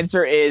 the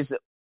answer is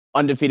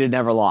undefeated,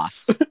 never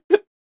lost.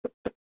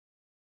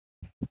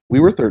 We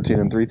were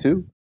 13-3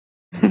 too.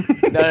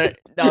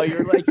 No,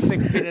 you're like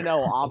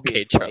 16-0,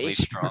 obviously. Okay, Charlie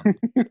Strong.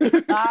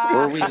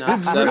 Were we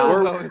not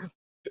seven?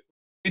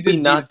 We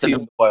did not beat a team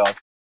in the playoffs.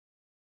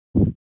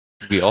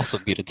 We also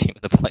beat a team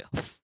in the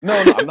playoffs. No,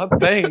 I'm not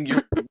saying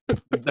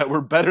that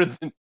we're better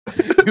than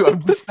you.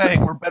 I'm just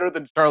saying we're better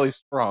than Charlie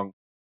Strong.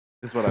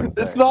 Is what I'm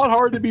saying. It's not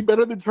hard to be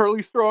better than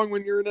Charlie Strong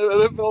when you're in an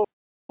NFL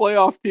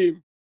playoff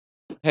team.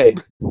 Hey,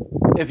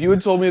 if you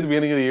had told me at the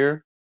beginning of the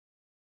year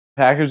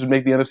Packers would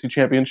make the NFC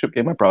Championship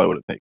game, I probably would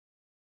have taken.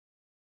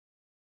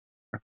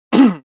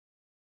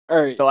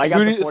 All right. So I got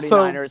the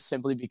 49ers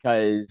simply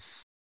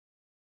because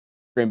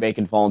Green Bay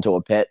can fall into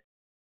a pit.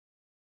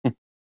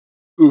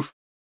 Oof.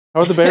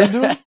 How are the Bears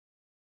doing?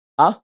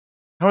 Huh?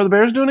 How are the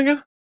Bears doing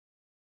again?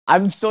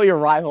 I'm still your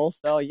rival,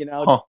 so,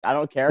 I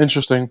don't care.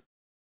 Interesting.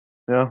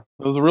 Yeah,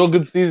 it was a real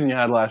good season you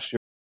had last year.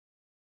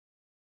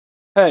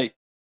 Hey,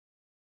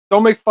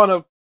 don't make fun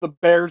of the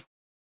Bears.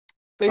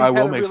 They I had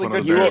will a make really fun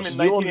of good the team Bears. in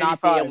You will not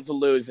be 1985. able to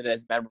lose in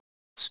as memorable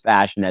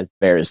fashion as the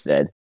Bears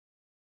did.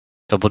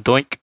 Double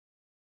doink.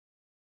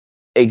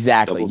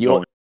 Exactly.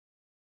 Double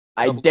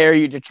I dare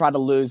you to try to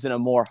lose in a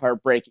more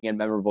heartbreaking and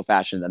memorable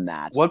fashion than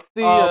that. What's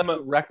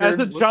the record? As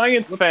a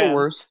Giants what's fan, the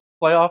worst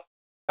playoff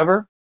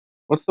ever?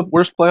 What's the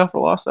worst playoff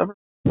loss ever?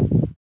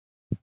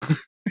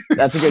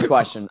 That's a good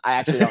question. I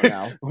actually don't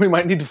know. We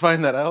might need to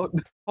find that out.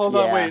 hold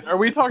on, Yeah. wait. Are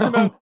we talking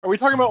about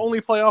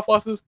only playoff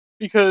losses?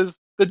 Because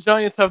the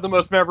Giants have the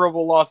most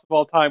memorable loss of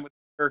all time with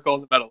the Miracle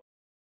in the Middle.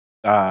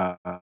 I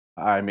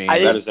mean, I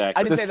That didn't- is I accurate.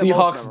 didn't the say the most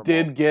Seahawks memorable.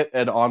 did get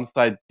an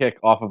onside kick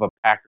off of a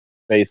Packers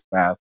face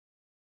mask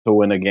to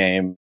win a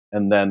game,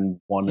 and then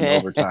won in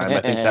overtime.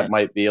 I think that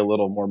might be a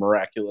little more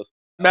miraculous.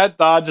 Matt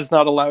Dodge is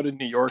not allowed in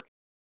New York.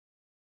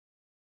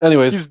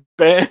 Anyways, He's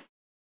banned.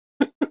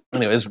 we're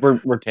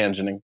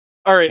tangenting.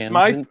 All right,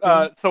 Mike.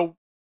 Tangent?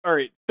 All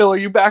right, Phil, are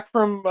you back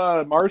from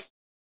Mars?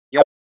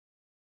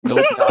 Nope. No.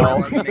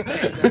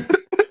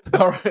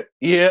 All right.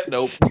 Yeah.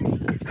 Nope.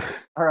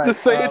 All right.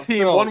 Just say a team,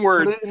 Phil, one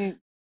word. put it in-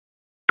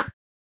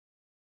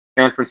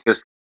 San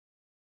Francisco.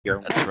 Here.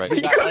 That's right.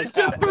 We got like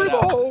half of Through it the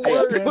out. whole Hey,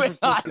 word. San we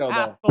got Francisco,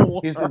 half though.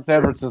 the He's in word.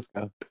 San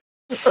Francisco.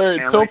 All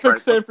right, Phil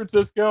picks San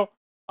Francisco.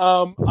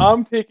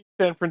 I'm taking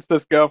San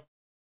Francisco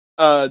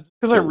because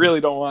I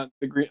really don't want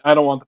the Green. I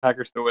don't want the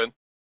Packers to win.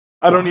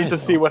 I don't Why, need to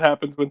see though? what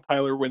happens when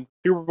Tyler wins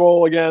the Super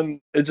Bowl again.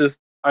 It just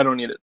I don't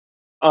need it.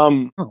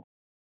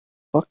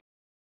 Fuck.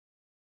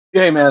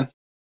 Hey man,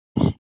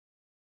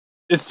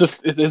 it's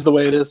just it is the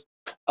way it is.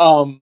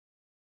 So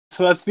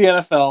that's the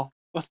NFL.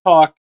 Let's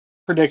talk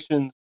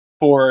predictions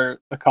for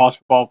the college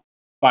football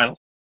finals.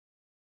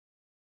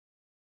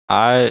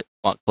 I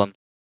want Clemson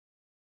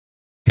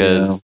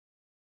because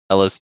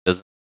LSU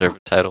doesn't deserve a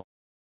title.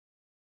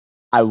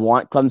 I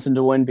want Clemson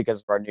to win because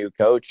of our new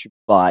coach,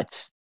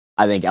 but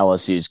I think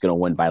LSU is going to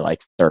win by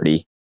like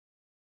 30.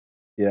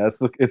 Yeah,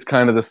 it's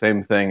kind of the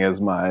same thing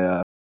as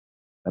my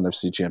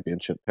NFC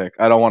Championship pick.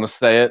 I don't want to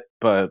say it,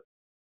 but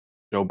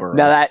Joe Burrow.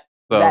 Now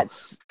So- that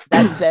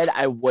said,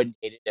 I wouldn't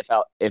hate it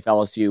if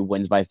LSU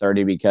wins by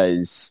 30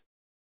 because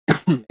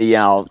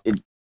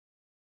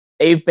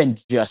they've been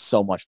just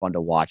so much fun to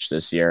watch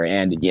this year,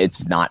 and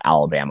it's not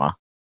Alabama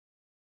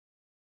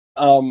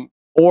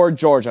or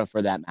Georgia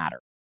for that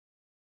matter.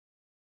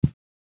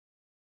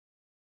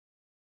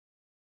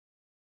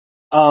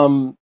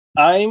 I'm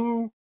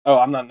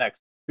not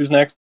next. Who's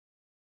next?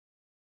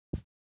 the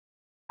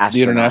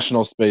Astronaut.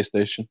 International Space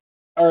Station.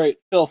 All right,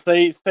 Phil.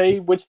 Say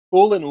which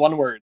school in one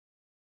word.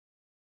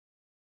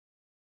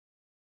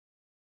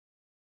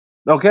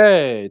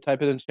 Okay,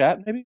 type it in chat,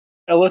 maybe.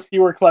 LSU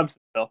or Clemson,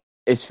 Phil?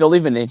 Is Phil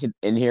even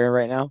in here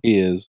right now? He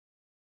is.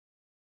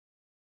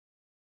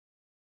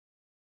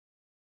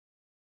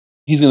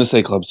 He's gonna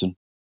say Clemson.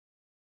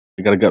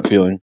 I got a gut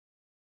feeling.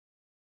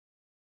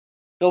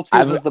 Phil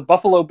chooses the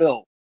Buffalo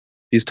Bills.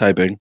 He's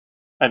typing.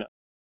 I know.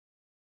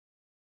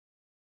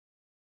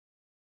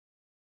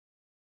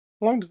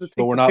 How long does it take?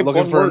 But we're to not type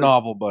looking one for word? a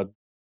novel, bud.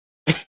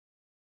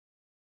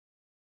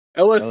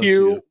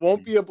 LSU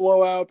won't be a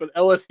blowout, but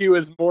LSU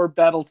is more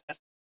battle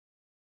tested.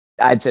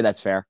 I'd say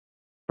that's fair.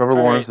 Trevor All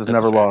right, Lawrence has that's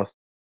never fair. lost.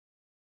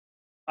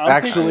 I'm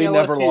Actually, taking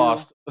never LSU.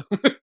 lost.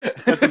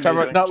 That's amazing.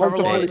 Trevor Not like Trevor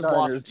the Lawrence has 49ers.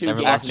 lost 2 Never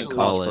games lost in in his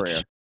college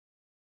college.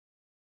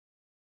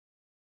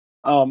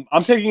 career.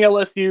 I'm taking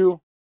LSU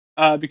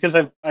because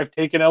I've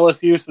taken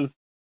LSU since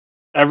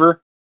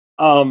ever.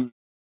 On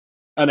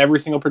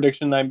every single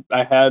prediction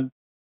I had.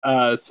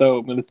 So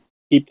I'm gonna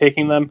keep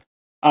taking them.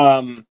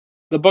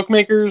 The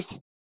bookmakers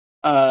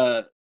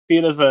see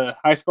it as a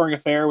high scoring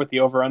affair with the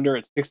over under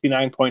at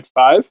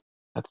 69.5.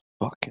 That's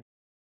fucking.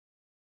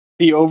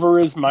 The over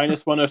is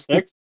minus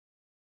 106.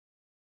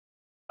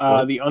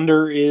 What? The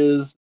under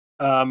is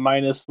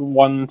minus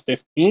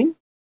 115.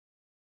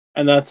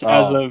 And that's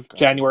as Oh, of God.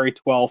 January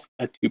 12th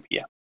at 2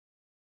 p.m.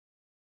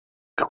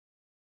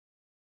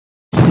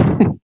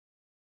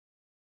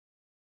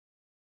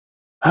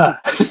 I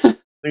think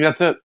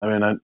that's it. I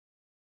mean,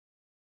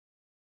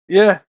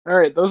 Yeah. All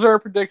right. Those are our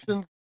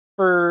predictions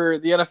for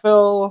the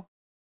NFL.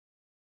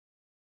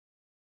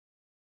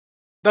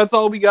 That's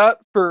all we got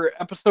for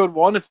episode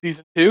 1 of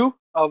season 2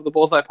 of the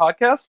Bullseye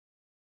Podcast.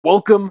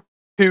 Welcome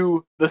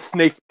to the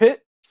Snake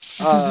Pit.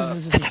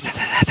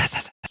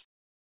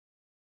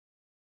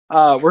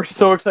 We're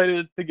so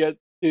excited to get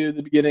to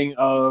the beginning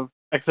of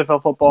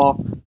XFL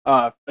football.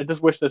 I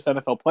just wish this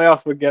NFL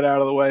playoffs would get out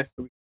of the way so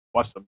we can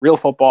watch some real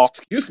football.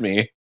 excuse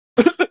me.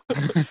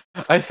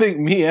 I think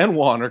me and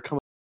Juan are coming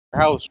to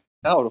your house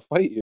now to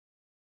fight you.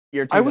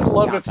 Your team I would doesn't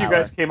love count, if you Tyler.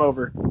 guys came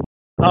over.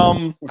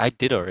 I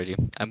did already.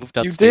 I moved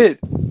out. You did.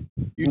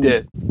 You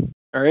did.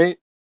 All right.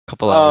 A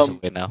couple hours Um,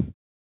 away now.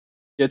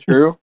 Yeah,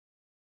 true.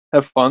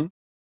 Have fun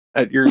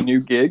at your new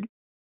gig.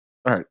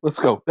 All right, let's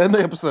go. End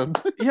the episode.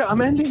 Yeah,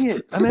 I'm ending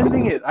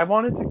it. I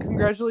wanted to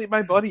congratulate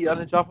my buddy on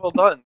a job well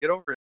done. Get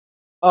over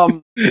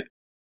it.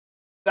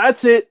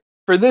 That's it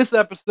for this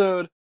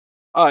episode.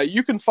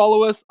 You can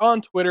follow us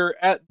on Twitter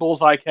at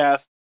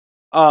BullseyeCast,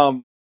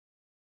 or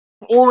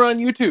on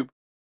YouTube.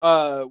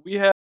 We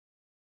have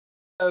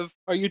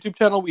our YouTube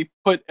channel. We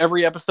put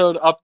every episode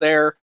up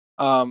there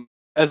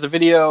as a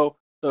video,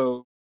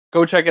 so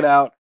go check it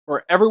out.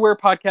 We're everywhere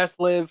podcasts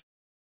live,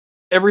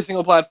 every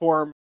single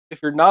platform.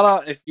 If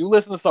you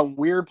listen to some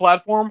weird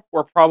platform,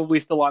 we're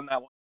probably still on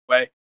that one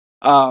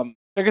anyway.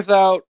 Check us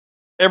out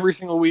every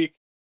single week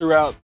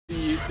throughout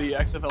the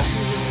XFL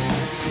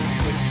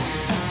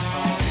season.